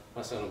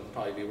 My son will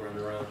probably be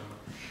running around,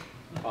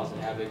 causing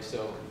havoc.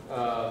 So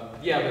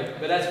yeah,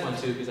 but that's fun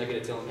too, because I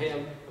get to tell them, "Hey,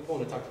 I'm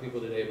going to talk to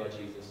people today about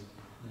Jesus."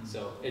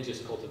 So it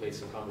just cultivates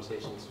some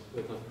conversations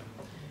with them.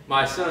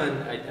 My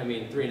son, I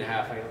mean,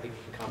 3.5, I don't think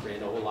he can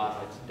comprehend a whole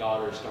lot. My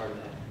daughter is starting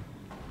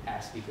to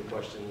ask deeper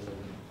questions, and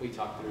we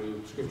talk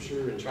through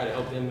scripture and try to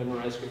help them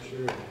memorize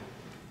scripture.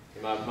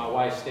 And my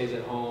wife stays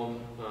at home.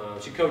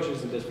 She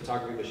coaches and does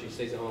photography, but she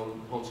stays at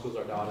home, homeschools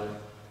our daughter.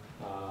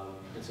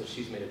 And so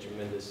she's made a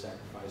tremendous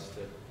sacrifice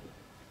to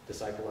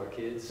disciple our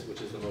kids,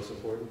 which is the most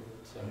important.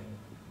 So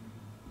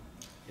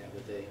yeah,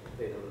 but they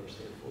don't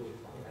understand fully.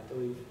 They have to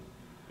leave.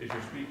 Is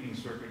your speaking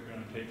circuit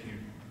going to take you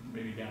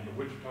maybe down to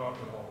Wichita, to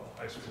all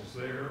the high schools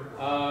there?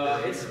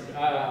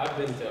 I've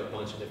been to a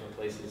bunch of different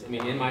places. I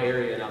mean, in my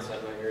area and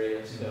outside my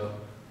area. So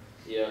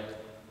yeah.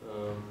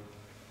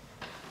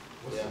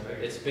 Yeah,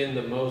 it's been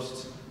the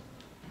most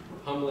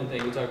humbling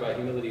thing. We talk about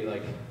humility.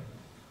 Like,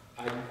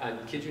 I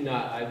kid you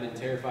not, I've been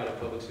terrified of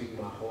public speaking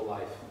my whole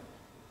life.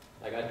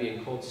 Like, I'd be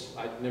in cold.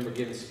 I remember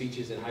giving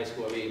speeches in high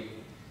school. I'd be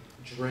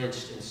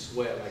drenched in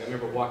sweat. Like, I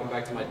remember walking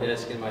back to my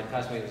desk, and my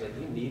classmate was like,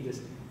 "You need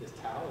this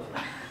towel?"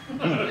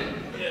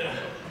 Yeah.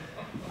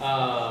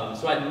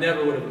 So I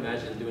never would have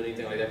imagined doing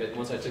anything like that. But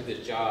once I took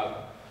this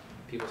job,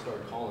 people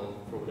started calling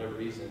for whatever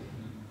reason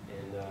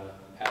and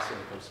asking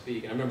to come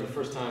speak. And I remember the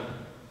first time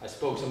I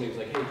spoke, somebody was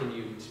like, "Hey, can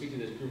you speak to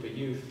this group of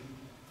youth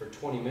for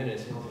 20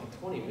 minutes?" And I was like,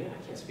 20 minutes?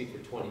 I can't speak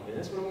for 20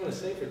 minutes. What am I going to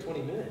say for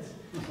 20 minutes?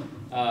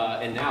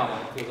 And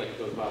now it feels like it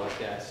goes by like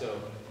that. So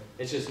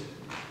it's just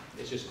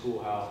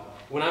cool how,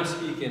 when I'm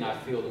speaking, I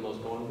feel the most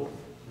vulnerable.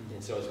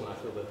 And so it's when I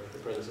feel the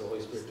presence of the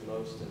Holy Spirit the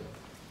most. And,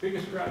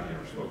 Biggest crowd you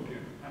ever spoke to?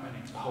 How many?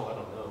 oh, I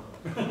don't know.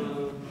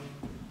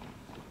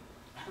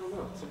 I don't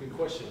know. It's a good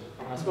question.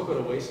 I spoke at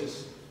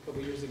Oasis a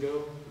couple years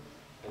ago,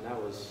 and that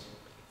was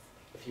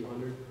a few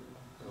hundred.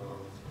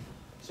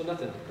 So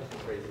nothing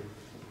crazy.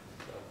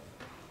 So,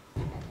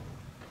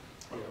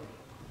 yeah.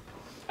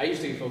 I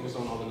used to get focused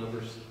on all the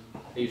numbers.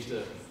 They used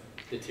to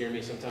deter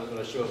me sometimes when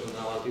I show up and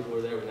not a lot of people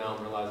were there, but now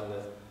I'm realizing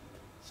that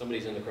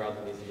somebody's in the crowd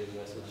that needs to hear the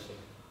message. So.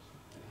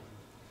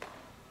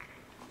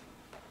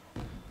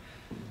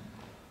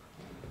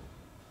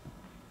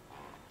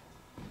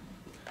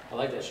 I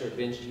like that shirt,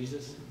 Binge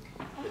Jesus.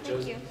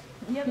 Thank you.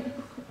 Yep.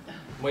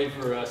 I'm waiting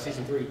for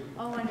season 3.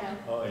 Oh, I know.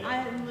 Oh, yeah. I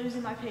am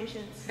losing my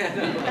patience.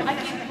 I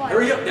keep like,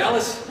 Hurry up,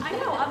 Dallas! I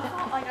know.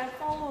 I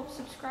follow,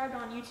 subscribed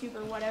on YouTube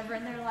or whatever,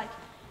 and they're like,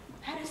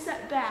 had a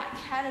setback,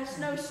 had a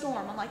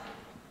snowstorm. I'm like,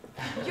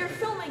 you're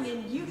filming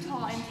in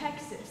Utah and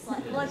Texas.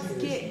 Like, let's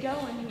get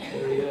going here.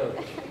 Hurry up.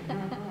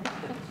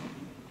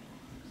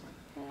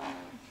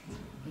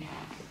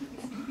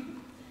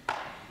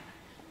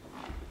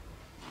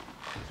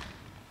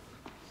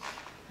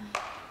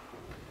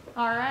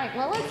 All right,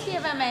 well, let's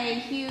give him a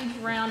huge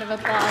round of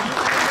applause.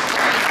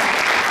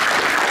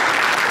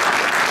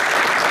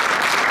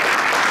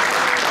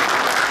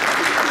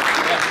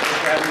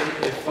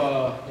 If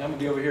I'm gonna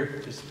be over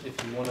here, just if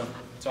you want to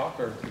talk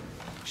or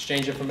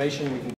exchange information, we can